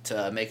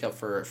to make up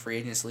for free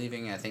agents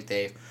leaving. I think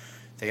they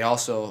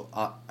also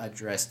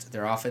addressed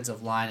their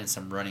offensive line and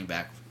some running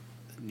back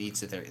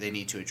needs that they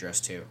need to address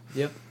too.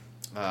 Yep.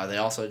 They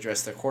also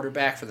addressed their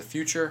quarterback for the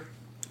future.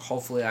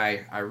 Hopefully,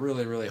 I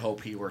really, really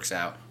hope he works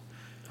out.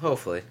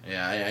 Hopefully.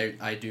 Yeah,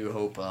 I do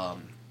hope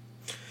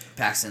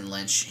Paxton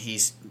Lynch, he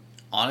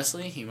might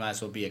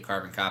as well be a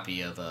carbon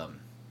copy of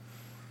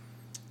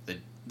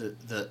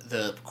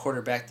the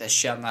quarterback that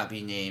shall not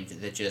be named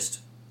that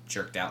just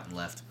jerked out and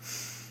left.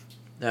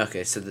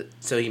 Okay,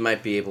 so he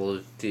might be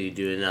able to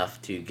do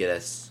enough to get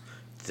us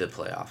to the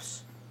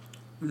playoffs.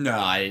 No,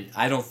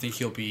 I don't think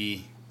he'll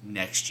be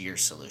next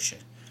year's solution.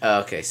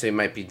 Okay, so he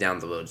might be down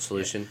the road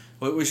solution.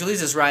 Yeah. Which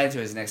leads us right into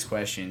his next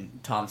question.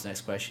 Tom's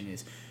next question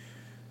is,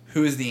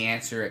 who is the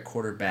answer at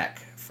quarterback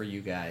for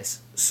you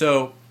guys?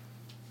 So,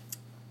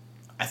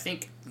 I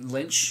think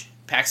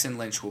Paxton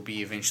Lynch will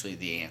be eventually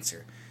the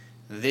answer.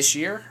 This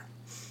year,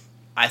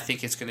 I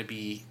think it's going to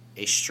be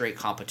a straight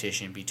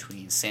competition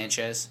between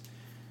Sanchez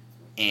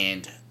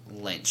and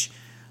Lynch.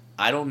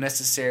 I don't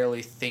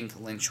necessarily think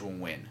Lynch will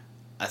win.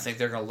 I think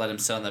they're going to let him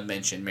sit on the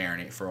bench and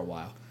marinate for a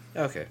while.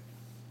 Okay.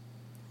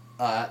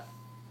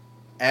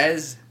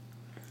 As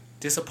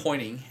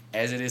disappointing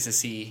as it is to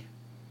see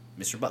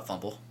Mr. Butt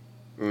Fumble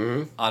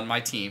on my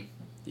team.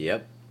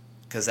 Yep.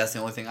 Because that's the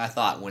only thing I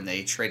thought when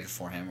they traded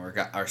for him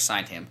or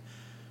signed him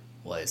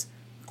was,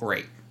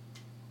 great.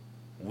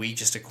 We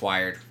just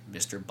acquired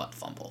Mr. Butt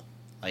Fumble.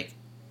 Like,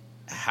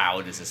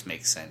 how does this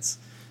make sense?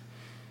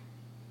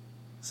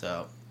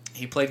 So,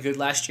 he played good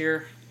last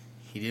year.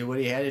 He did what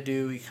he had to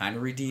do. He kind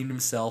of redeemed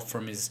himself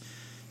from his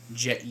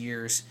Jet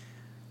years.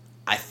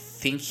 I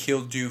think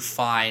he'll do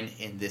fine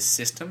in this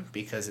system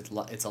because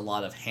it's a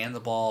lot of hand the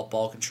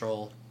ball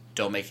control,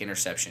 don't make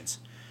interceptions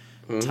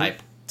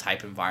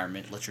type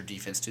environment. Let your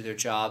defense do their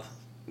job.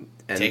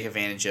 And take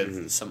advantage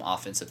of some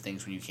offensive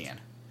things when you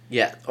can.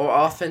 Yeah,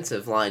 our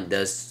offensive line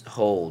does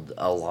hold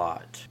a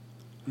lot.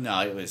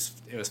 No, it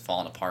was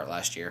falling apart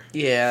last year.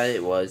 Yeah,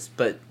 it was.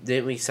 But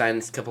didn't we sign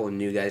a couple of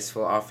new guys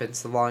for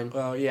offensive line?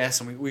 Well,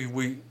 yes, and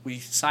we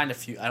signed a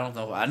few. I don't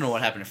know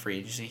what happened to free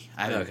agency.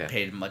 I haven't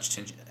paid much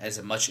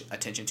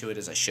attention to it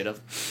as I should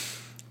have.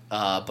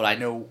 But I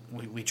know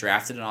we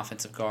drafted an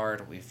offensive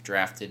guard. We've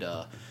drafted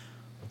I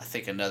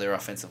think another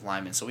offensive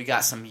lineman. So we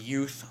got some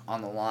youth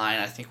on the line.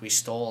 I think we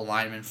stole a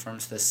lineman from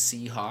the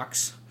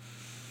Seahawks.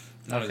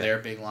 one of Okay. their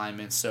big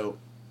linemen. So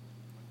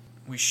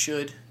we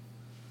should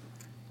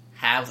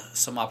have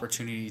some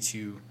opportunity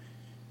to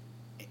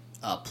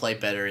play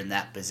better in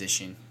that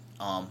position.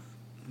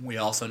 We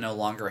also no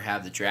longer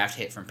have the draft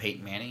hit from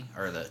Peyton Manning,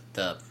 or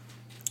the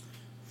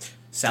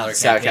salary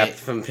cap cap hit.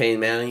 from Payne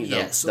Manning,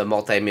 Yeah, the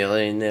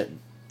multi-millionaire.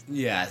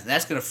 Yeah,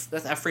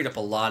 that freed up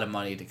a lot of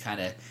money to kind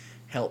of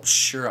help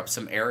shore up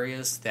some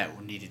areas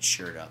that needed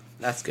shored up.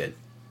 That's good.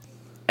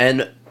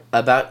 And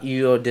about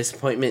your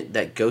disappointment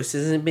that Ghost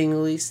isn't being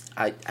released,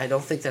 I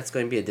don't think that's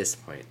going to be a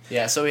disappointment.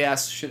 Yeah, so he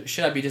asked,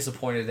 should I be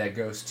disappointed that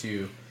Ghost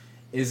 2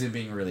 isn't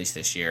being released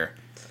this year?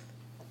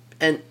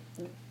 And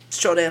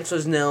short answer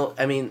is no.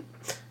 I mean,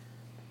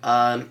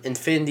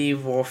 Infinity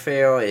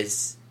Warfare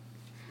is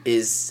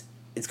it's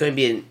going to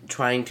be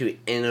trying to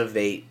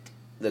innovate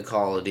the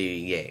Call of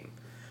Duty game.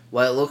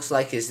 What it looks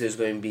like is there's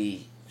going to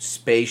be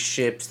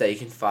spaceships that you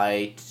can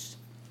fight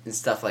and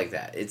stuff like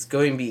that. It's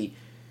going to be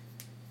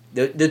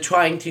they're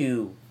trying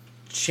to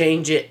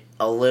change it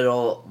a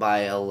little by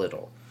a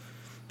little.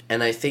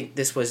 And I think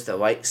this was the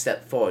right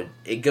step forward.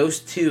 It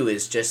Ghost 2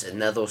 is just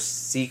another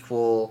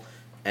sequel,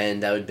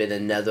 and that would have been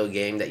another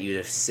game that you'd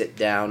have sit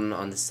down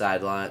on the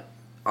sideline,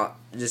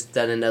 just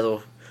done another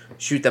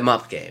shoot 'em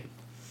up game.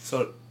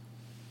 So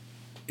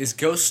is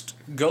Ghost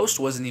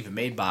wasn't even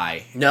made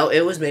by No,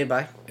 it was made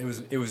by it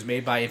was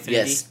made by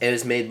Infinity? yes, it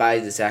was made by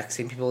the exact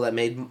same people that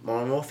made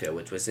Modern Warfare,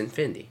 which was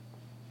Infinity.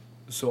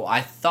 So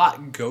I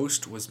thought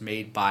Ghost was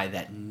made by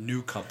that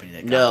new company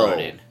that got No.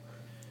 brought in.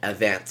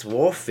 Advanced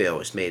Warfare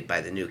was made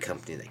by the new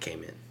company that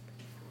came in.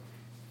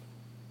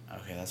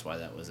 Okay, that's why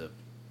that was a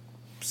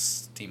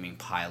steaming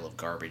pile of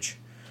garbage.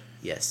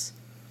 Yes.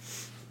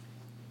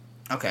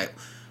 Okay,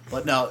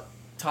 but no,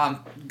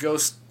 Tom,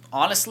 Ghost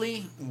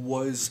honestly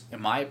was,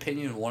 in my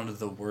opinion, one of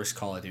the worst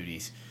Call of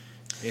Duties.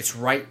 It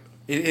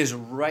is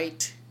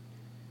right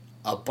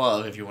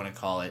above, if you want to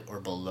call it, or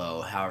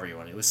below, however you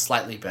want it. It was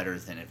slightly better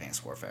than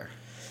Advanced Warfare.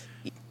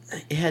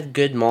 It had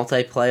good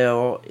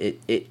multiplayer.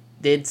 It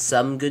did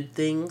some good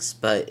things,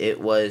 but it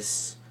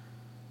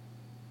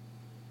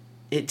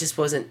just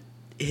wasn't.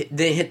 It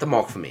didn't hit the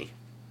mark for me.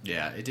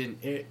 Yeah, it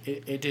didn't.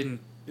 It didn't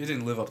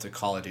live up to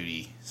Call of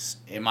Duty,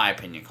 in my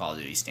opinion, Call of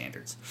Duty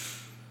standards.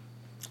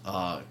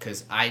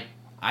 Because I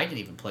didn't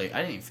even play. I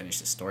didn't even finish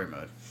the story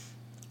mode.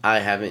 I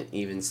haven't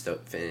even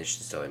finished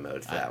the story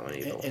mode for that one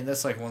either. And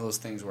that's like one of those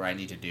things where I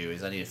need to do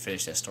is I need to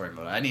finish that story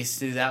mode. I need to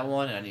do that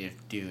one, and I need to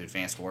do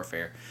Advanced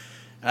Warfare.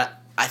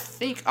 I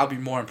think I'll be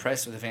more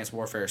impressed with Advanced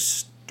Warfare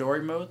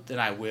story mode than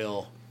I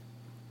will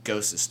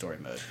Ghost's story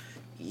mode.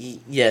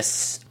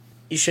 Yes,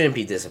 you shouldn't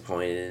be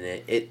disappointed in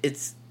it.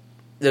 It's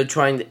they're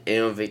trying to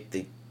innovate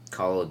the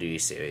Call of Duty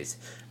series.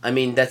 I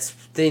mean, that's the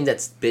thing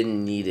that's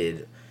been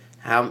needed.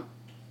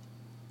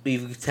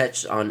 We've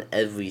touched on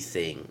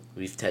everything.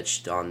 We've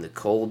touched on the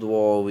Cold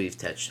War. We've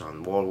touched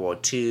on World War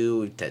II.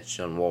 We've touched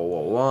on World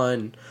War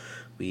One.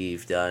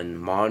 We've done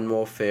Modern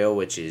Warfare,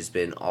 which has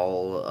been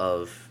all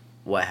of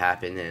what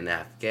happened in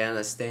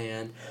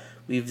Afghanistan.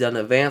 We've done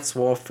Advanced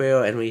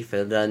Warfare, and we've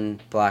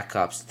done Black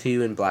Ops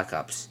 2 and Black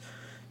Ops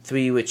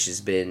 3, which has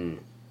been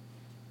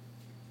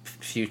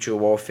Future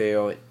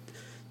Warfare.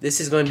 This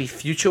is going to be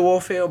Future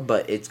Warfare,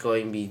 but it's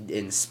going to be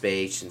in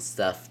space and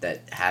stuff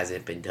that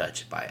hasn't been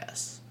touched by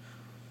us.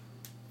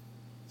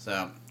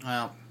 So,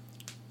 well,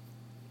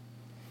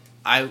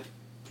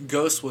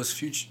 Ghost was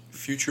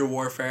Future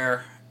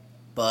Warfare,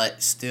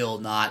 but still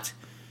not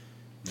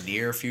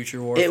near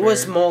Future Warfare. It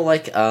was more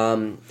like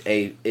a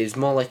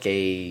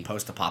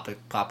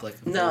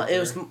post-apocalyptic. no. warfare. It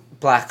was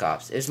Black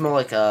Ops. It was more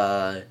like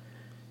a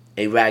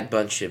rag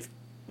bunch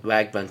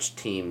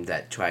team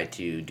that tried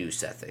to do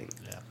something.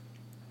 Yeah.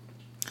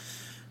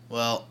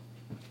 Well,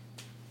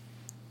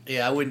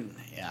 yeah, I wouldn't.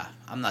 Yeah,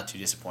 I'm not too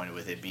disappointed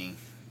with it being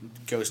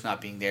Ghost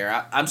not being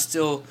there. I'm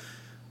still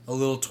a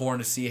little torn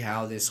to see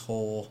how this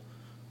whole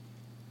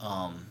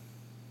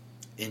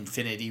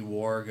Infinity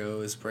War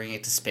goes, bringing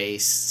it to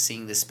space,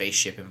 seeing the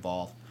spaceship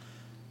involved.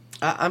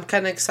 I'm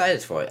kind of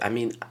excited for it. I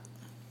mean,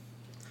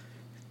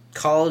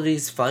 Call of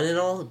Duty's fun and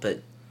all,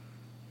 but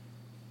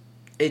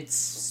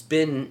it's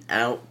been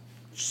out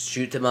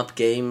shoot 'em up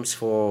games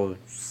for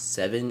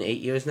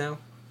 7-8 years now.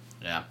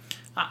 Yeah,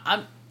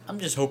 I'm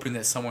just hoping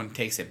that someone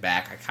takes it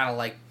back. I kind of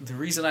like the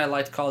reason I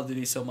liked Call of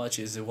Duty so much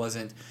is it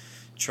wasn't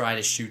try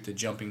to shoot the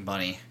jumping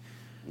bunny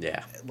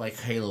Yeah. like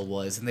Halo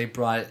was, and they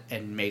brought it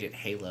and made it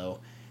Halo,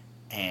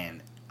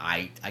 and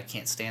I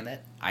can't stand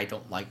that. I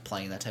don't like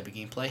playing that type of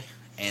gameplay,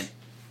 and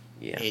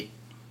Yeah.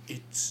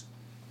 it's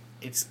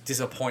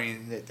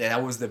disappointing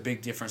that was the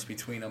big difference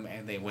between them,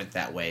 and they went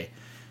that way.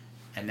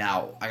 And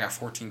now I got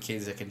 14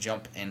 kids that can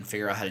jump and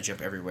figure out how to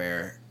jump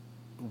everywhere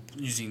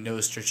using no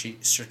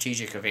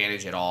strategic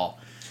advantage at all.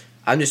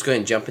 I'm just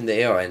going to jump in the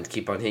air and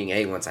keep on hitting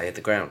A once I hit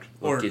the ground.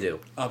 What do you do?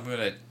 I'm going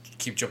to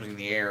keep jumping in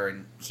the air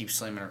and keep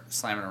slamming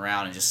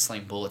around and just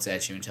sling bullets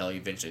at you until you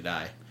eventually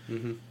die.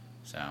 Mm-hmm.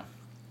 So,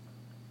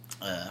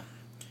 I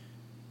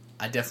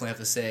definitely have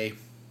to say,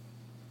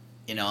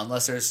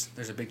 unless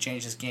there's a big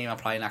change in this game, I'm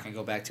probably not going to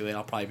go back to it.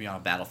 I'll probably be on a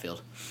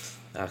Battlefield.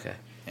 Okay.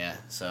 Yeah,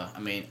 so, I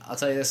mean, I'll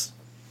tell you this.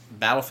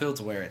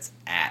 Battlefield's where it's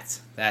at.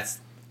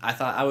 I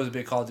thought I was a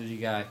big Call of Duty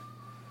guy.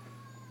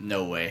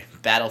 No way.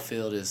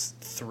 Battlefield is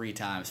 4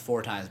 times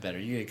better.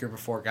 You get a group of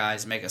 4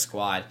 guys, make a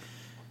squad,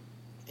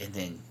 and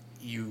then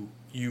you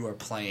are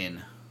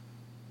playing.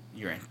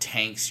 You're in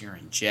tanks, you're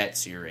in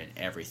jets, you're in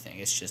everything.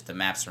 It's just the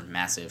maps are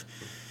massive,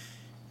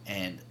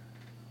 and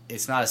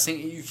it's not a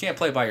single. You can't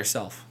play by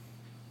yourself.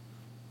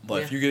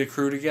 But if you get a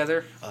crew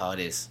together, it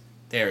is.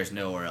 There is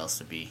nowhere else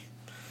to be.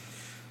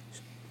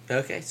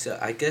 Okay, so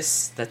I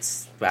guess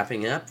that's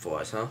wrapping it up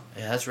for us, huh?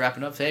 Yeah, that's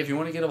wrapping up today. If you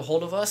want to get a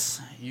hold of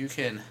us, you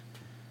can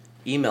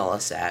email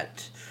us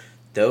at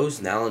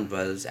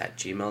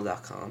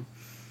thosenowlandbrothers@gmail.com.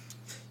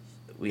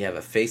 We have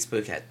a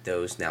Facebook at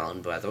Those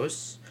Nowland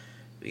Brothers.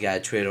 We got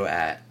a Twitter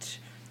at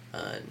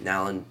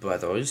Nowland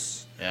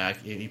Brothers. Yeah,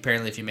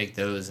 apparently if you make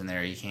those in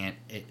there, you can't.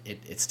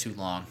 It's too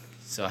long,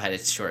 so I had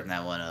to shorten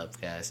that one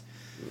up, guys.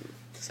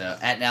 So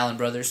at Nowland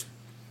Brothers.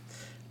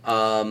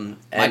 I'll go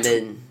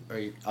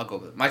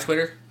with it. My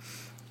Twitter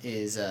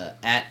is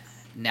at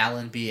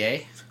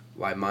NowlandBA.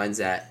 Why mine's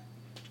at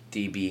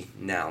DB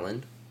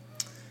Nowland.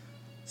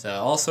 So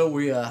also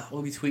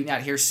we'll be tweeting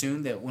out here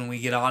soon that when we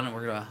get on and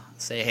we're gonna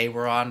say, hey,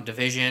 we're on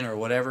Division or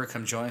whatever,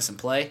 come join us and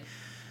play.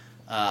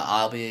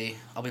 I'll be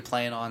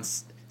playing on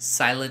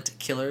Silent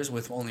Killers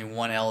with only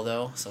one L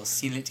though, so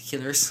Silent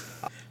Killers.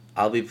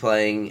 I'll be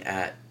playing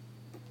at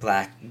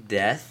Black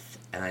Death,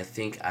 and I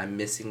think I'm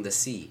missing the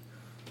C.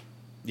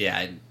 Yeah,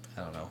 I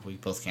don't know. We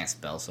both can't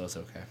spell, so it's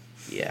okay.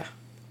 Yeah.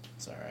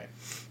 It's alright.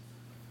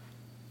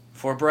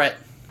 For Brett.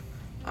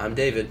 I'm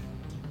David.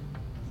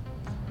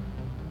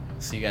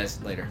 See you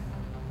guys later.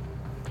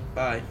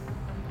 Bye.